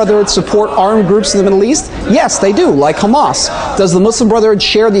Muslim Brotherhood support armed groups in the Middle East? Yes, they do, like Hamas. Does the Muslim Brotherhood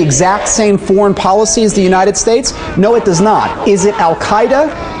share the exact same foreign policy as the United States? No, it does not. Is it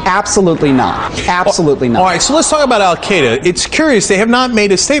al-Qaeda? Absolutely not. Absolutely not. All right, so let's talk about al-Qaeda. It's curious, they have not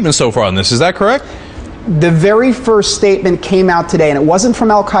made a statement so far on this. Is that correct? The very first statement came out today, and it wasn't from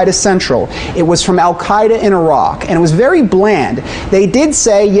al-Qaeda Central. It was from al-Qaeda in Iraq, and it was very bland. They did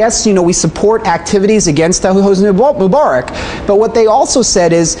say, yes, we support activities against Hosni Mubarak, but what they also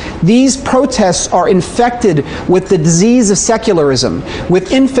said is these protests are infected with the disease of secularism,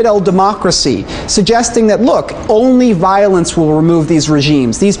 with infidel democracy, suggesting that, look, only violence will remove these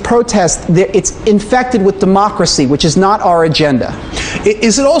regimes. These protests, it's infected with democracy, which is not our agenda.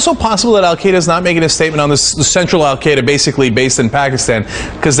 Is it also possible that al-Qaeda is not making a statement on the central al-Qaeda, basically based in Pakistan,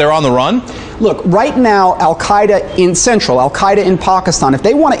 because they're on the run? Look, right now, al-Qaeda in Central, al-Qaeda in Pakistan, if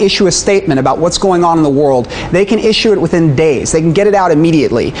they want to issue a statement about what's going on in the world, they can issue it within days. They can get it out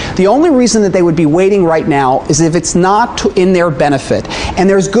immediately. The only reason that they would be waiting right now is if it's not in their benefit. And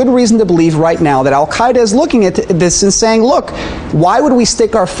there's good reason to believe right now that al-Qaeda is looking at this and saying, look, why would we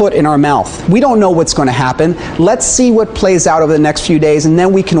stick our foot in our mouth? We don't know what's going to happen. Let's see what plays out over the next few days, and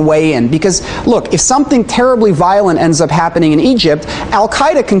then we can weigh in. Because, look, if something terribly violent ends up happening in Egypt,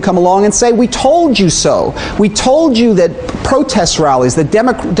 al-Qaeda can come along and say, we told you so. We told you that protest rallies, that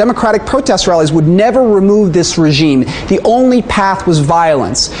democratic protest rallies would never remove this regime. The only path was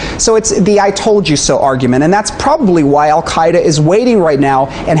violence. So it's the I told you so argument, and that's probably why al-Qaeda is waiting right now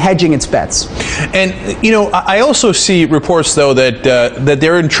and hedging its bets. And, I also see reports, though, that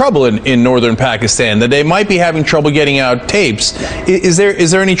they're in trouble in northern Pakistan, that they might be having trouble getting out tapes. Is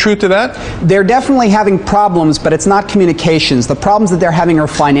there any truth to that? They're definitely having problems, but it's not communications. The problems that they're having are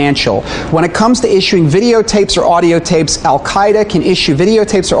financial. When it comes to issuing videotapes or audio tapes, al-Qaeda can issue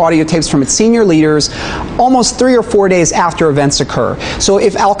videotapes or audio tapes from its senior leaders almost 3 or 4 days after events occur. So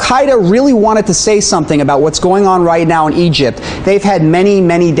if al-Qaeda really wanted to say something about what's going on right now in Egypt, they've had many,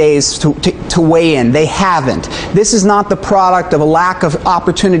 many days to weigh in. They haven't. This is not the product of a lack of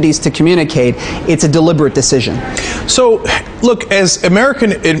opportunities to communicate. It's a deliberate decision. So, look, as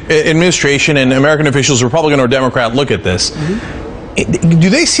American administration and American officials, Republican or Democrat, look at this, do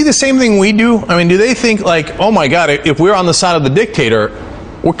they see the same thing we do? I mean, do they think like, oh my God, if we're on the side of the dictator,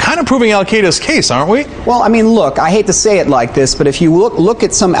 we're kind of proving al-Qaeda's case, aren't we? Well, I mean, look, I hate to say it like this, but if you look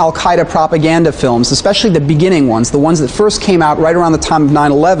at some al-Qaeda propaganda films, especially the beginning ones, the ones that first came out right around the time of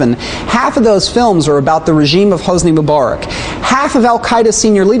 9/11, half of those films are about the regime of Hosni Mubarak. Half of al-Qaeda's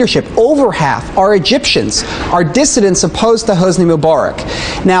senior leadership, over half, are Egyptians, are dissidents opposed to Hosni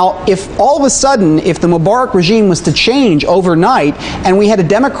Mubarak. Now, if all of a sudden, if the Mubarak regime was to change overnight, and we had a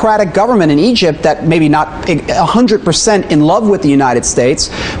democratic government in Egypt that maybe not 100% in love with the United States,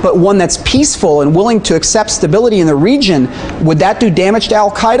 but one that's peaceful and willing to accept stability in the region, would that do damage to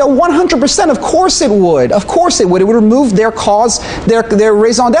al-Qaeda? 100%. Of course it would. Of course it would. It would remove their cause, their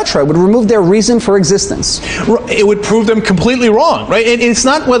raison d'etre. It would remove their reason for existence. It would prove them completely wrong, right? And it's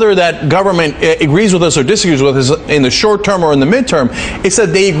not whether that government agrees with us or disagrees with us in the short term or in the midterm. It's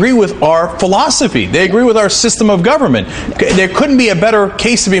that they agree with our philosophy. They agree with our system of government. There couldn't be a better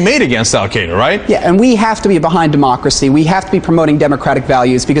case to be made against al-Qaeda, right? Yeah, and we have to be behind democracy. We have to be promoting democratic values,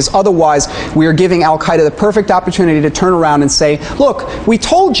 because otherwise we are giving al-Qaeda the perfect opportunity to turn around and say, look, we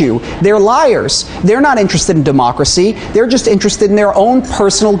told you, they're liars. They're not interested in democracy. They're just interested in their own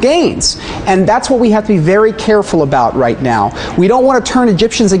personal gains. And that's what we have to be very careful about right now. We don't want to turn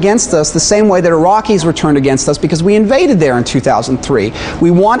Egyptians against us the same way that Iraqis were turned against us because we invaded there in 2003. We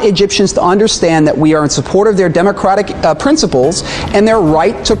want Egyptians to understand that we are in support of their democratic principles and their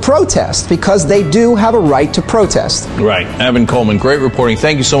right to protest, because they do have a right to protest. Right. Evan Coleman, great reporting.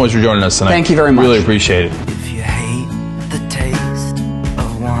 Thank you so much for joining us tonight. Thank you very much. Really appreciate it.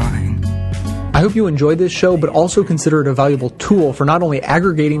 I hope you enjoyed this show, but also consider it a valuable tool for not only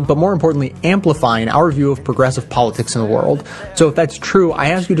aggregating, but more importantly, amplifying our view of progressive politics in the world. So if that's true, I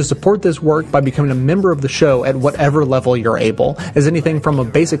ask you to support this work by becoming a member of the show at whatever level you're able, as anything from a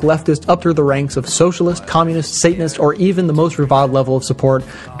basic leftist up through the ranks of socialist, communist, Satanist, or even the most reviled level of support,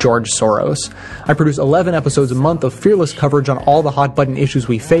 George Soros. I produce 11 episodes a month of fearless coverage on all the hot-button issues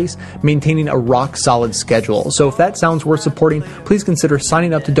we face, maintaining a rock-solid schedule. So if that sounds worth supporting, please consider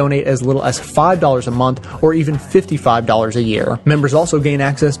signing up to donate as little as $5 $5 a month or even $55 a year. Members also gain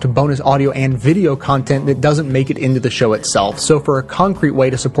access to bonus audio and video content that doesn't make it into the show itself. So for a concrete way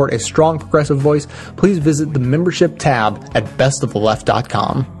to support a strong progressive voice, please visit the membership tab at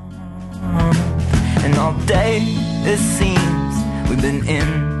bestoftheleft.com. And all day it seems we've been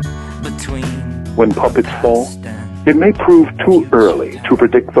in between. When puppets fall, it may prove too early to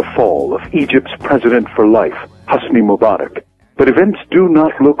predict the fall of Egypt's president for life, Hosni Mubarak. But events do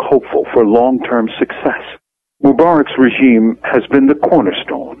not look hopeful for long-term success. Mubarak's regime has been the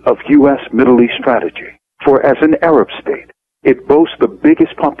cornerstone of U.S. Middle East strategy. For as an Arab state, it boasts the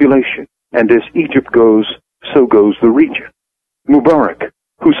biggest population, and as Egypt goes, so goes the region. Mubarak,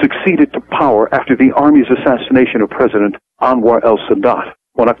 who succeeded to power after the army's assassination of President Anwar el-Sadat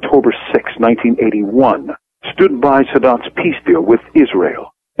on October 6, 1981, stood by Sadat's peace deal with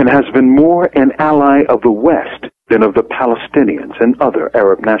Israel and has been more an ally of the West than of the Palestinians and other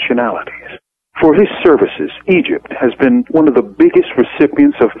Arab nationalities. For his services, Egypt has been one of the biggest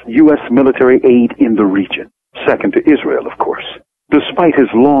recipients of U.S. military aid in the region, second to Israel, of course. Despite his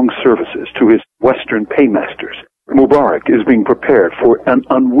long services to his Western paymasters, Mubarak is being prepared for an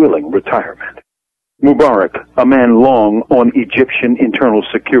unwilling retirement. Mubarak, a man long on Egyptian internal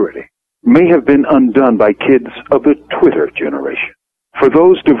security, may have been undone by kids of the Twitter generation. For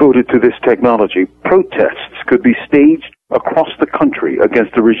those devoted to this technology, protests could be staged across the country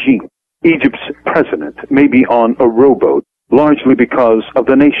against the regime. Egypt's president may be on a rowboat, largely because of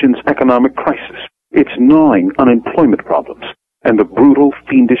the nation's economic crisis, its gnawing unemployment problems, and the brutal,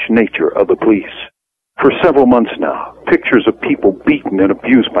 fiendish nature of the police. For several months now, pictures of people beaten and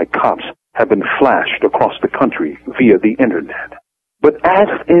abused by cops have been flashed across the country via the internet. But as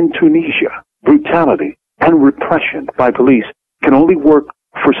in Tunisia, brutality and repression by police can only work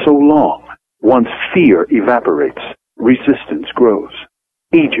for so long. Once fear evaporates, resistance grows.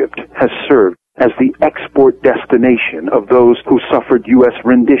 Egypt has served as the export destination of those who suffered U.S.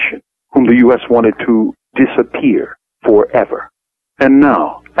 rendition, whom the U.S. wanted to disappear forever. And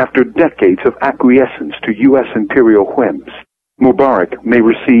now, after decades of acquiescence to U.S. imperial whims, Mubarak may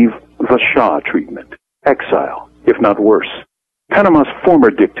receive the Shah treatment, exile, if not worse. Panama's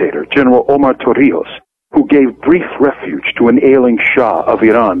former dictator, General Omar Torrijos, who gave brief refuge to an ailing Shah of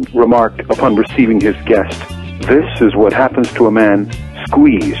Iran, remarked upon receiving his guest, "This is what happens to a man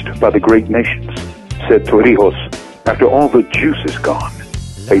squeezed by the great nations," said Torrijos. "After all the juice is gone,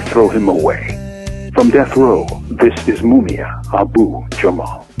 they throw him away." From death row, this is Mumia Abu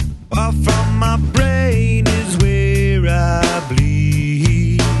Jamal. Far from my brain is where I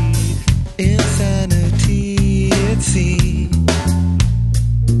bleed. Insanity, it seems.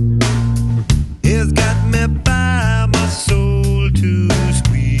 It's got me by my soul to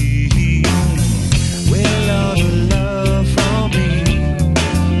squeeze. With all the love from me.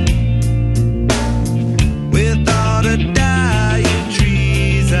 With all the dying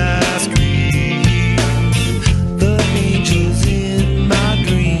trees I scream. The angels in my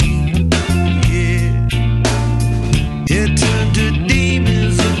dream. Yeah. It turned to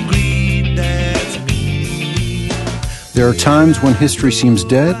demons of greed, that's me. There are times when history seems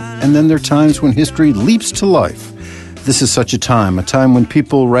dead, and then there are times when history leaps to life. This is such a time when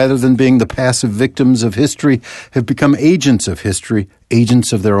people, rather than being the passive victims of history, have become agents of history,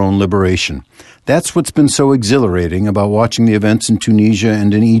 agents of their own liberation. That's what's been so exhilarating about watching the events in Tunisia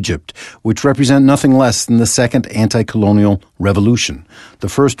and in Egypt, which represent nothing less than the second anti-colonial revolution. The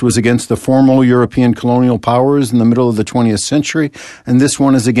first was against the formal European colonial powers in the middle of the 20th century, and this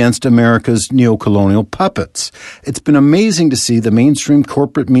one is against America's neo-colonial puppets. It's been amazing to see the mainstream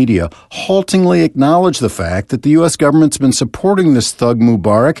corporate media haltingly acknowledge the fact that the U.S. government's been supporting this thug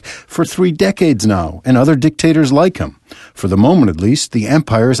Mubarak for 3 decades now, and other dictators like him. For the moment, at least, the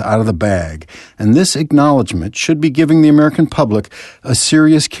empire's out of the bag, and this acknowledgement should be giving the American public a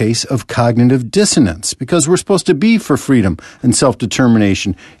serious case of cognitive dissonance, because we're supposed to be for freedom and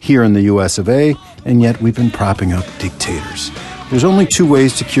self-determination here in the U.S. of A., and yet we've been propping up dictators. There's only 2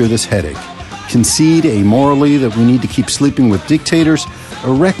 ways to cure this headache: concede amorally that we need to keep sleeping with dictators,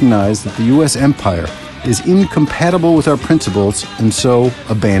 or recognize that the U.S. empire is incompatible with our principles, and so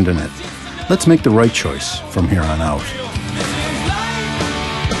abandon it. Let's make the right choice from here on out.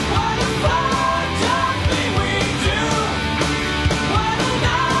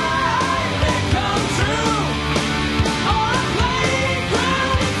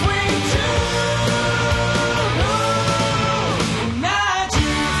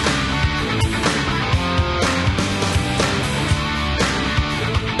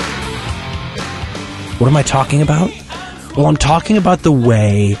 What am I talking about? Well, I'm talking about the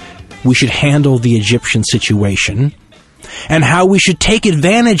way we should handle the Egyptian situation and how we should take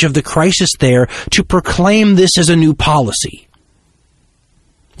advantage of the crisis there to proclaim this as a new policy.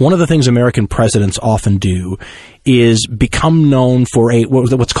 One of the things American presidents often do is become known for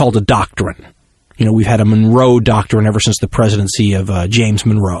what's called a doctrine. You know, we've had a Monroe Doctrine ever since the presidency of James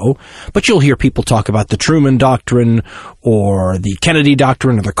Monroe, but you'll hear people talk about the Truman Doctrine or the Kennedy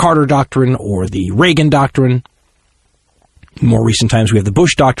Doctrine or the Carter Doctrine or the Reagan Doctrine. In more recent times, we have the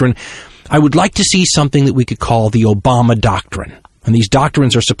Bush Doctrine. I would like to see something that we could call the Obama Doctrine. And these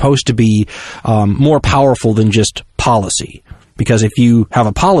doctrines are supposed to be more powerful than just policy. Because if you have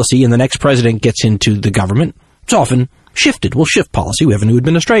a policy and the next president gets into the government, it's often shifted. We'll shift policy. We have a new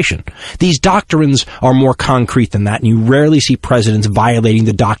administration. These doctrines are more concrete than that, and you rarely see presidents violating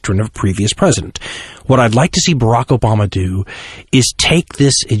the doctrine of a previous president. What I'd like to see Barack Obama do is take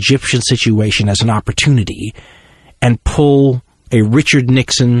this Egyptian situation as an opportunity and pull a Richard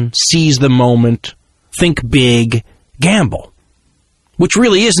Nixon, seize the moment, think big, gamble. Which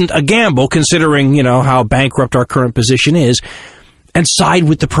really isn't a gamble considering, you know, how bankrupt our current position is, and side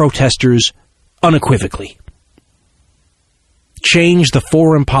with the protesters unequivocally. Change the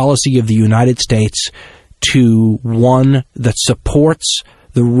foreign policy of the United States to one that supports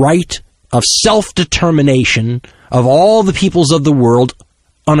the right of self-determination of all the peoples of the world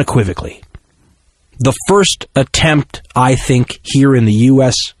unequivocally. The first attempt, I think, here in the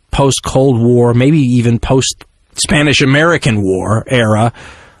U.S. post-Cold War, maybe even post-Spanish-American War era,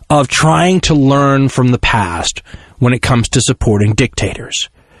 of trying to learn from the past when it comes to supporting dictators.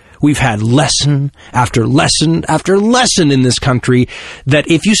 We've had lesson after lesson after lesson in this country that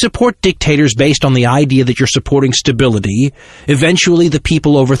if you support dictators based on the idea that you're supporting stability, eventually the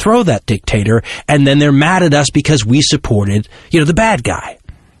people overthrow that dictator, and then they're mad at us because we supported, the bad guy.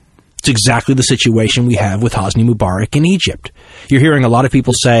 It's exactly the situation we have with Hosni Mubarak in Egypt. You're hearing a lot of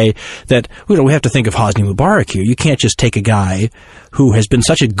people say that, we have to think of Hosni Mubarak here. You can't just take a guy who has been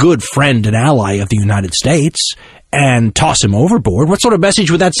such a good friend and ally of the United States and toss him overboard. What sort of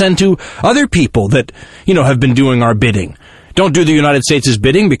message would that send to other people that, have been doing our bidding? Don't do the United States'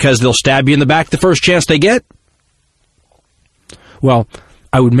 bidding because they'll stab you in the back the first chance they get? Well,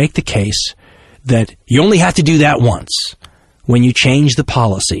 I would make the case that you only have to do that once when you change the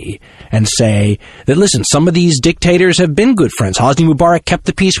policy and say that, listen, some of these dictators have been good friends. Hosni Mubarak kept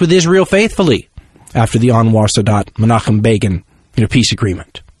the peace with Israel faithfully after the Anwar Sadat-Menachem Begin peace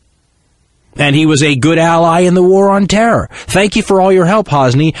agreement. And he was a good ally in the war on terror. Thank you for all your help,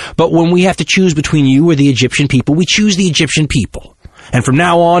 Hosni. But when we have to choose between you or the Egyptian people, we choose the Egyptian people. And from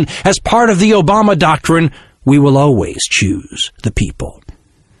now on, as part of the Obama doctrine, we will always choose the people.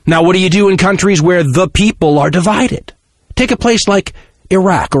 Now, what do you do in countries where the people are divided? Take a place like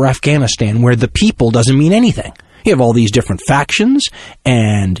Iraq or Afghanistan, where the people doesn't mean anything. You have all these different factions,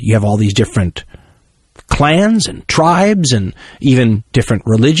 and you have all these different clans and tribes and even different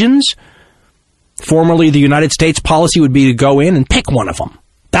religions. Formerly, the United States policy would be to go in and pick one of them.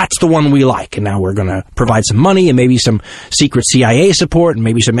 That's the one we like. And now we're going to provide some money and maybe some secret CIA support and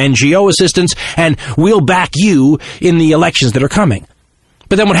maybe some NGO assistance, and we'll back you in the elections that are coming.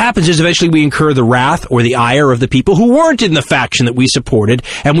 But then what happens is eventually we incur the wrath or the ire of the people who weren't in the faction that we supported,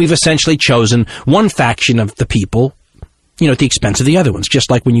 and we've essentially chosen one faction of the people, at the expense of the other ones. Just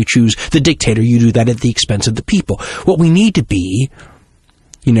like when you choose the dictator, you do that at the expense of the people. What we need to be,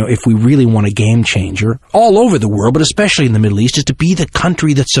 if we really want a game changer all over the world, but especially in the Middle East, is to be the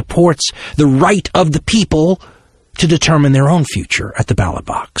country that supports the right of the people to determine their own future at the ballot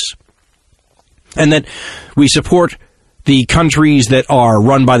box. And that we support the countries that are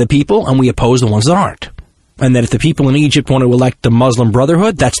run by the people, and we oppose the ones that aren't. And that if the people in Egypt want to elect the Muslim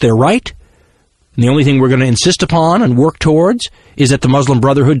Brotherhood, that's their right. And the only thing we're going to insist upon and work towards is that the Muslim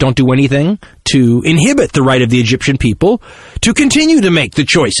Brotherhood don't do anything to inhibit the right of the Egyptian people to continue to make the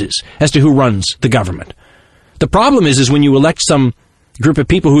choices as to who runs the government. The problem is when you elect some group of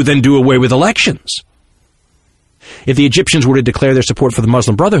people who then do away with elections. If the Egyptians were to declare their support for the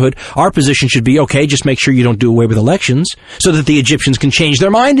Muslim Brotherhood, our position should be, okay, just make sure you don't do away with elections so that the Egyptians can change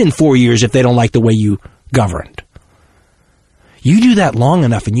their mind in 4 years if they don't like the way you governed. You do that long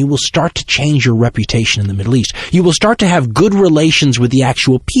enough and you will start to change your reputation in the Middle East. You will start to have good relations with the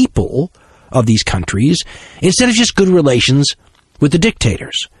actual people of these countries instead of just good relations with the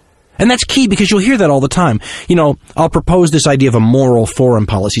dictators. And that's key because you'll hear that all the time. I'll propose this idea of a moral foreign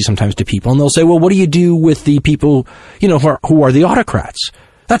policy sometimes to people, and they'll say, well, what do you do with the people, who are the autocrats?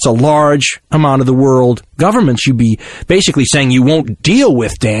 That's a large amount of the world governments you'd be basically saying you won't deal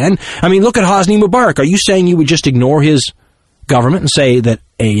with, Dan. I mean, look at Hosni Mubarak. Are you saying you would just ignore his government and say that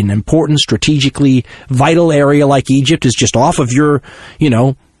an important, strategically vital area like Egypt is just off of your,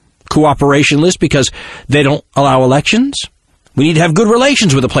 cooperation list because they don't allow elections? We need to have good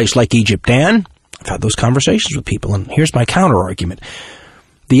relations with a place like Egypt, Dan. I've had those conversations with people, and here's my counter-argument.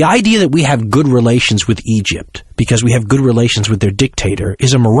 The idea that we have good relations with Egypt because we have good relations with their dictator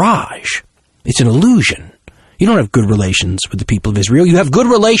is a mirage. It's an illusion. You don't have good relations with the people of Israel. You have good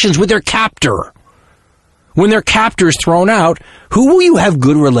relations with their captor. When their captor is thrown out, who will you have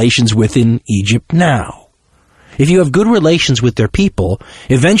good relations with in Egypt now? If you have good relations with their people,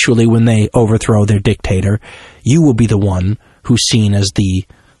 eventually when they overthrow their dictator, you will be the one who's seen as the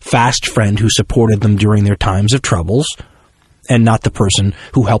fast friend who supported them during their times of troubles, and not the person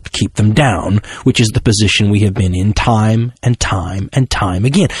who helped keep them down, which is the position we have been in time and time and time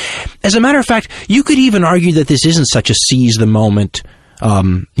again. As a matter of fact, you could even argue that this isn't such a seize the moment,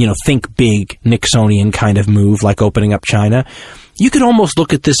 think big Nixonian kind of move like opening up China. You could almost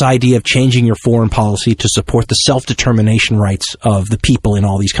look at this idea of changing your foreign policy to support the self-determination rights of the people in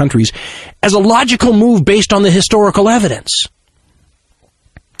all these countries as a logical move based on the historical evidence.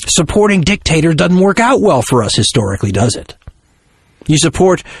 Supporting dictators doesn't work out well for us historically, does it? You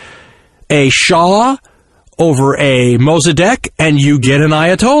support a Shah over a Mossadegh, and you get an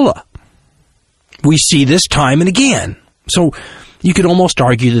Ayatollah. We see this time and again. So you could almost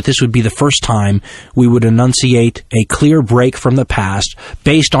argue that this would be the first time we would enunciate a clear break from the past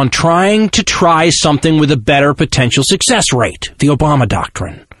based on trying to try something with a better potential success rate, the Obama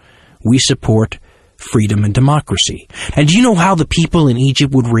doctrine. We support freedom and democracy. And do you know how the people in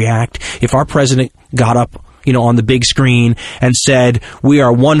Egypt would react if our president got up on the big screen and said, we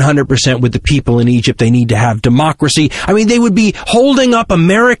are 100% with the people in Egypt. They need to have democracy. I mean, they would be holding up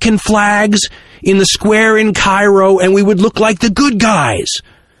American flags in the square in Cairo, and we would look like the good guys.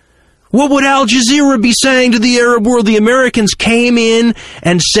 What would Al Jazeera be saying to the Arab world? The Americans came in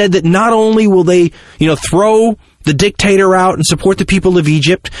and said that not only will they, throw the dictator out and support the people of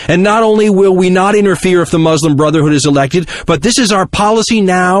Egypt, and not only will we not interfere if the Muslim Brotherhood is elected, but this is our policy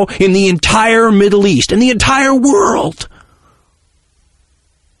now in the entire Middle East, in the entire world.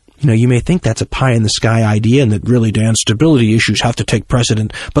 You may think that's a pie-in-the-sky idea and that really, Dan, stability issues have to take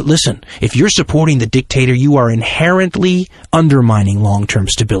precedent. But listen, if you're supporting the dictator, you are inherently undermining long-term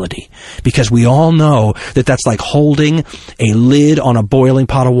stability. Because we all know that that's like holding a lid on a boiling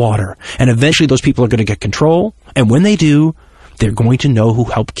pot of water. And eventually those people are going to get control. And when they do, they're going to know who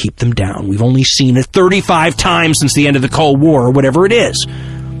helped keep them down. We've only seen it 35 times since the end of the Cold War, or whatever it is.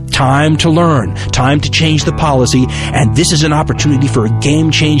 Time to learn, time to change the policy, and this is an opportunity for a game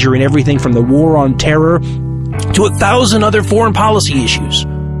changer in everything from the war on terror to 1,000 other foreign policy issues.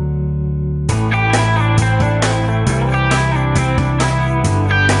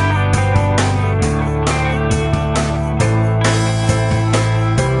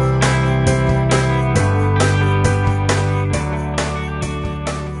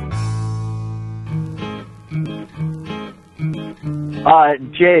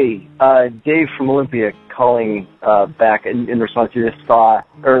 Dave from Olympia calling back in response to this thought,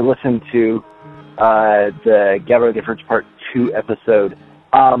 or listen to the Gabrielle Giffords Part 2 episode,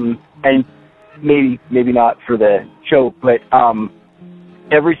 and maybe not for the show, but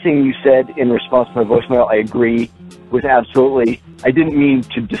everything you said in response to my voicemail, I agree with absolutely. I didn't mean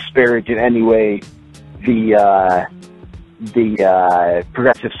to disparage in any way the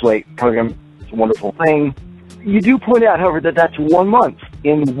Progressive Slate program. It's a wonderful thing. You do point out, however, that that's 1 month.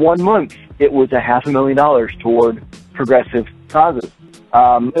 In 1 month, it was $500,000 toward progressive causes.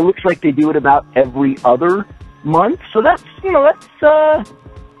 It looks like they do it about every other month, so that's $3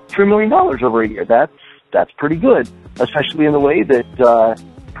 million over a year. That's pretty good, especially in the way that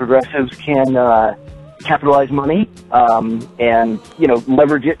progressives can capitalize money and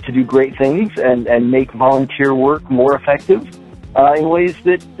leverage it to do great things and make volunteer work more effective. In ways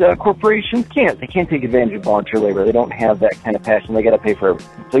that corporations can't. They can't take advantage of volunteer labor. They don't have that kind of passion. They got to pay for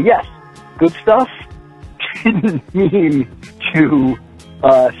everything. So yes, good stuff. Didn't mean to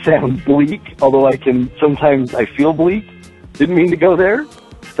sound bleak, although I feel bleak. Didn't mean to go there.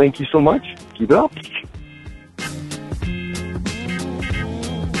 Thank you so much. Keep it up.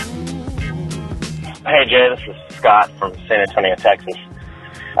 Hey Jay, this is Scott from San Antonio, Texas.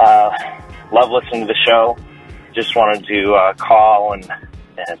 Love listening to the show. Just wanted to call and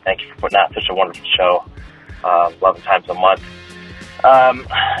thank you for putting out such a wonderful show 11 times a month.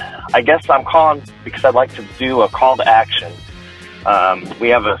 I guess I'm calling because I'd like to do a call to action. We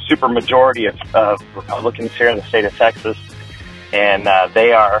have a super majority of Republicans here in the state of Texas, and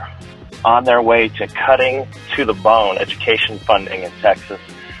they are on their way to cutting to the bone education funding in Texas.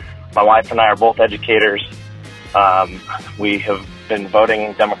 My wife and I are both educators. We have been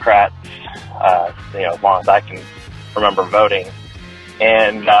voting Democrats as long as I can remember voting.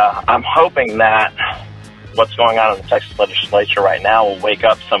 And I'm hoping that what's going on in the Texas legislature right now will wake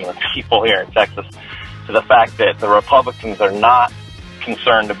up some of the people here in Texas to the fact that the Republicans are not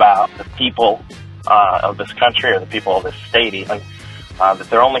concerned about the people of this country or the people of this state even, that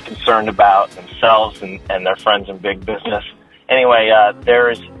they're only concerned about themselves and their friends in big business. Anyway,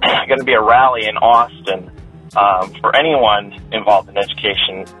 there is going to be a rally in Austin for anyone involved in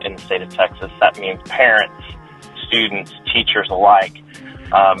education in the state of Texas. That means parents, students, teachers alike.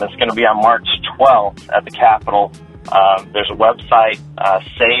 It's going to be on March 12th at the Capitol. There's a website,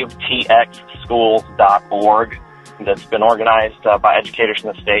 savetxschools.org, that's been organized by educators in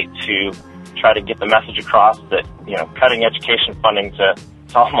the state to try to get the message across that, you know, cutting education funding to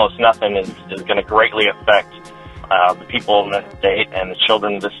almost nothing is going to greatly affect the people in this state and the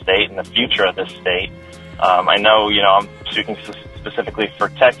children of this state and the future of this state. I know, you know, I'm speaking specifically for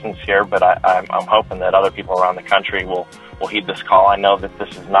Texans here, but I'm hoping that other people around the country will heed this call. I know that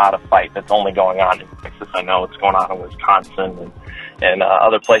this is not a fight that's only going on in Texas. I know it's going on in Wisconsin and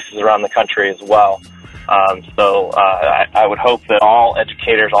other places around the country as well. So I would hope that all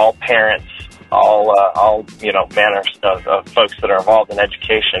educators, all parents, all you know, manners of folks that are involved in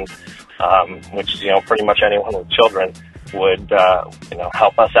education, which, you know, pretty much anyone with children, would you know,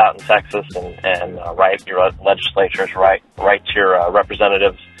 help us out in Texas and write your legislatures, write to your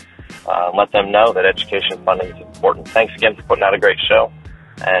representatives, let them know that education funding is important. Thanks again for putting out a great show,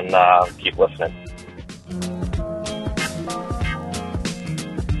 and keep listening.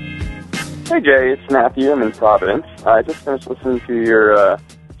 Hey Jay, it's Matthew. I'm in Providence. I just finished listening to your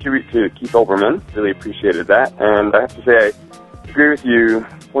tribute to Keith Olbermann. Really appreciated that, and I have to say I agree with you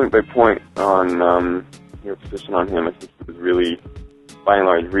point by point on your position on him. I think he was really, by and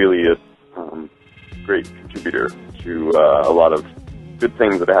large, really a great contributor to a lot of good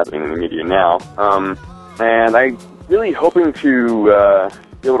things that are happening in the media now. And I'm really hoping to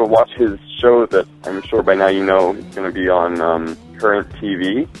be able to watch his show that I'm sure by now you know is going to be on Current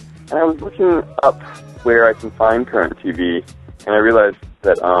TV. And I was looking up where I can find Current TV, and I realized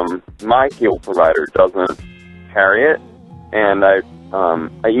that my cable provider doesn't carry it, and I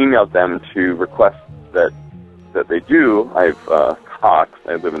emailed them to request that they do. I've Cox.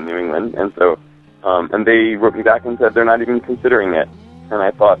 I live in New England, and so and they wrote me back and said they're not even considering it. And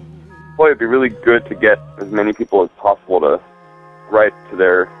I thought, boy, it'd be really good to get as many people as possible to write to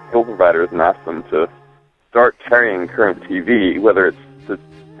their cable providers and ask them to start carrying Current TV, whether it's to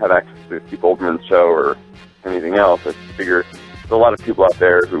have access to Keith Olbermann's show or anything else. I figure there's a lot of people out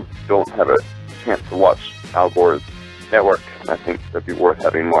there who don't have a chance to watch Al Gore's network, and I think that'd be worth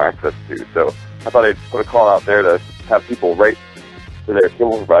having more access to. So I thought I'd put a call out there to have people write to their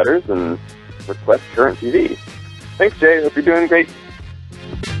cable providers and request Current TV. Thanks, Jay. Hope you're doing great.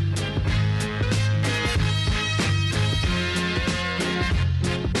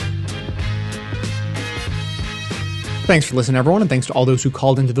 Thanks for listening, everyone, and thanks to all those who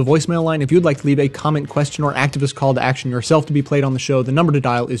called into the voicemail line. If you'd like to leave a comment, question, or activist call to action yourself to be played on the show, the number to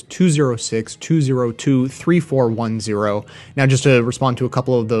dial is 206-202-3410. Now, just to respond to a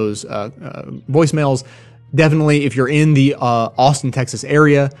couple of those voicemails, definitely, if you're in the Austin, Texas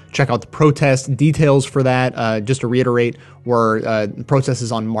area, check out the protest details for that. Just to reiterate, the protest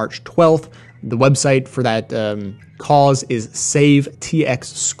is on March 12th. The website for that cause is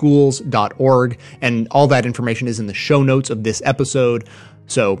savetxschools.org, and all that information is in the show notes of this episode,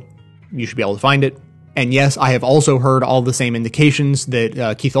 so you should be able to find it. And yes, I have also heard all the same indications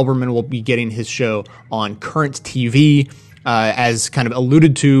that Keith Olbermann will be getting his show on Current TV, as kind of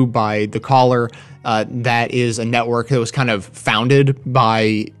alluded to by the caller. That is a network that was kind of founded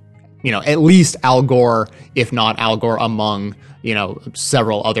by, you know, at least Al Gore, if not Al Gore among, you know,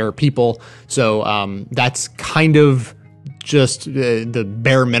 several other people. So that's kind of just the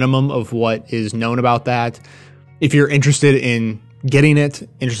bare minimum of what is known about that. If you're interested in getting it,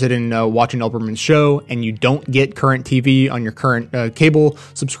 interested in watching Olbermann's show, and you don't get Current TV on your current cable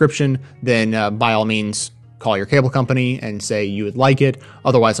subscription, then by all means, call your cable company and say you would like it.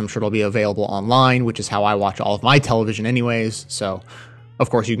 Otherwise, I'm sure it'll be available online, which is how I watch all of my television anyways. So,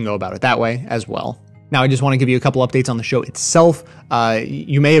 of course, you can go about it that way as well. Now, I just want to give you a couple updates on the show itself.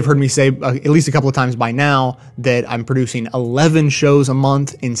 You may have heard me say at least a couple of times by now that I'm producing 11 shows a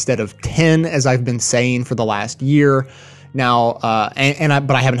month instead of 10, as I've been saying for the last year. Now,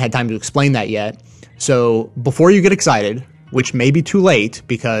 but I haven't had time to explain that yet. So before you get excited, which may be too late,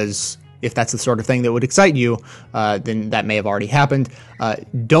 because if that's the sort of thing that would excite you, then that may have already happened.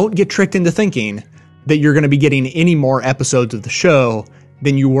 Don't get tricked into thinking that you're going to be getting any more episodes of the show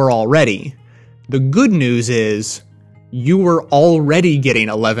than you were already. The good news is you were already getting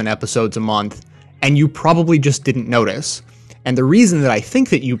 11 episodes a month, and you probably just didn't notice. And the reason that I think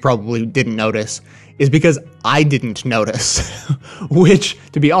that you probably didn't notice is because I didn't notice, which,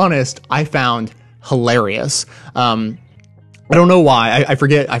 to be honest, I found hilarious. I don't know why. I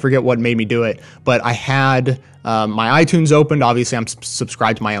forget what made me do it, but I had my iTunes opened. Obviously, I'm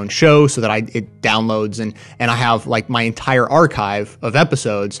subscribed to my own show so that it downloads, and I have like my entire archive of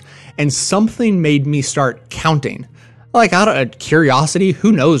episodes, and something made me start counting. Like, out of curiosity,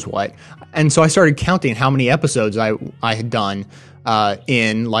 who knows what. And so I started counting how many episodes I had done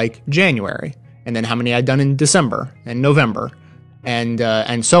in like January, and then how many I'd done in December and November,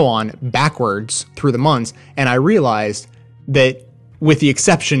 and so on backwards through the months. And I realized that, with the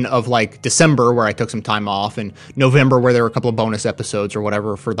exception of like December, where I took some time off, and November, where there were a couple of bonus episodes or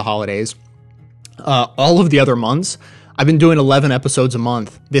whatever for the holidays, all of the other months, I've been doing 11 episodes a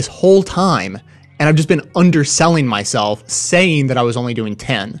month this whole time. And I've just been underselling myself, saying that I was only doing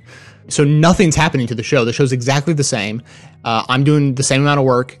 10. So nothing's happening to the show. The show's exactly the same. I'm doing the same amount of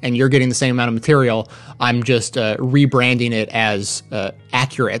work, and you're getting the same amount of material. I'm just rebranding it as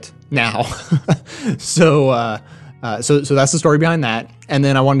accurate now. So that's the story behind that. And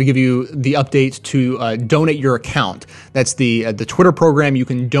then I wanted to give you the update to donate your account. That's the Twitter program. You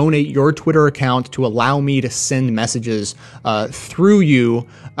can donate your Twitter account to allow me to send messages through you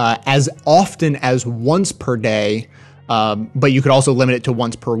as often as once per day. But you could also limit it to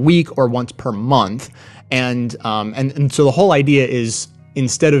once per week or once per month. And so the whole idea is,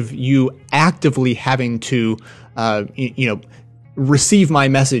 instead of you actively having to, receive my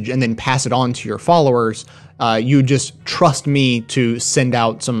message and then pass it on to your followers, you just trust me to send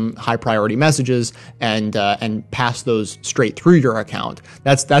out some high priority messages and pass those straight through your account.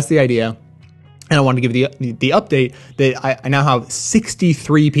 That's the idea. And I wanted to give the update that I now have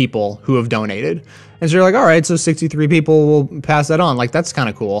 63 people who have donated. And so you're like, all right, so 63 people will pass that on. Like, that's kind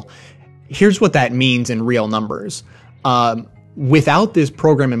of cool. Here's what that means in real numbers. Without this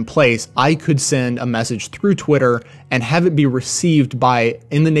program in place, I could send a message through Twitter and have it be received by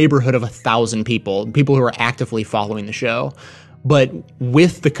in the neighborhood of 1,000 people who are actively following the show. But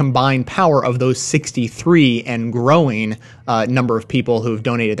with the combined power of those 63 and growing number of people who have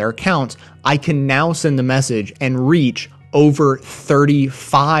donated their accounts, I can now send the message and reach over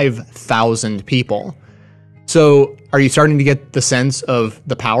 35,000 people. So are you starting to get the sense of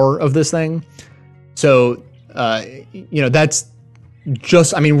the power of this thing? So, that's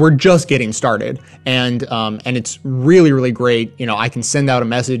just, we're just getting started, and it's really, really great. I can send out a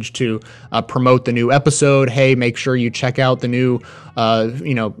message to promote the new episode. Hey, make sure you check out the new,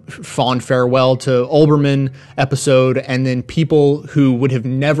 fond farewell to Olbermann episode. And then people who would have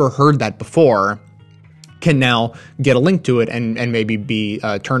never heard that before can now get a link to it and maybe be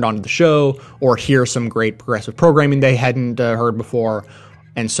turned on to the show, or hear some great progressive programming they hadn't heard before,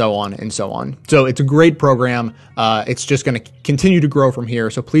 and so on and so on. So it's a great program. It's just going to continue to grow from here.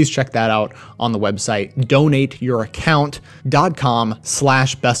 So please check that out on the website,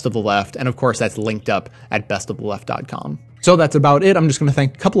 donateyouraccount.com/bestoftheleft. And of course, that's linked up at bestoftheleft.com. So that's about it. I'm just going to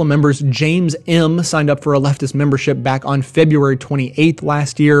thank a couple of members. James M. signed up for a leftist membership back on February 28th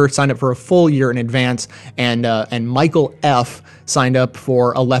last year, signed up for a full year in advance. And Michael F. signed up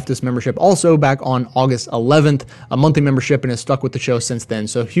for a leftist membership also back on August 11th, a monthly membership, and has stuck with the show since then.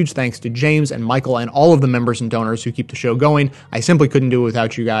 So huge thanks to James and Michael and all of the members and donors who keep the show going. I simply couldn't do it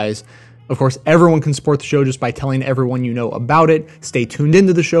without you guys. Of course, everyone can support the show just by telling everyone you know about it. Stay tuned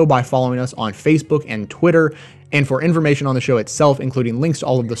into the show by following us on Facebook and Twitter. And for information on the show itself, including links to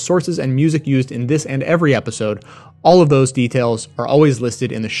all of the sources and music used in this and every episode, all of those details are always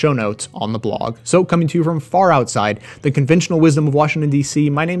listed in the show notes on the blog. So, coming to you from far outside the conventional wisdom of Washington, D.C.,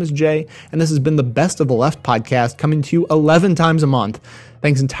 my name is Jay, and this has been the Best of the Left podcast, coming to you 11 times a month.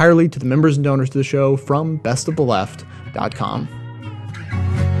 Thanks entirely to the members and donors to the show from bestoftheleft.com.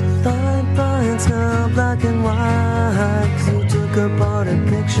 It's now black and white, 'cause you took apart a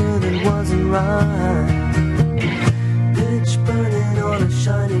picture that wasn't right. Pitch burning on a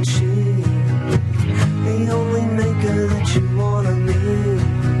shining sheet, the only maker that you wanna meet.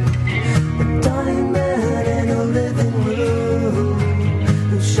 A dying man in a living room,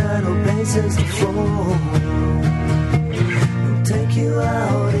 whose shadow paces the floor. He'll take you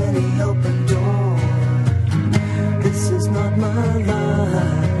out any open door. This is not my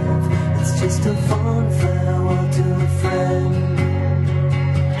life. It's just a fond farewell to a friend.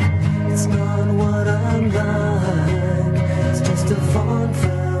 It's not what I'm like.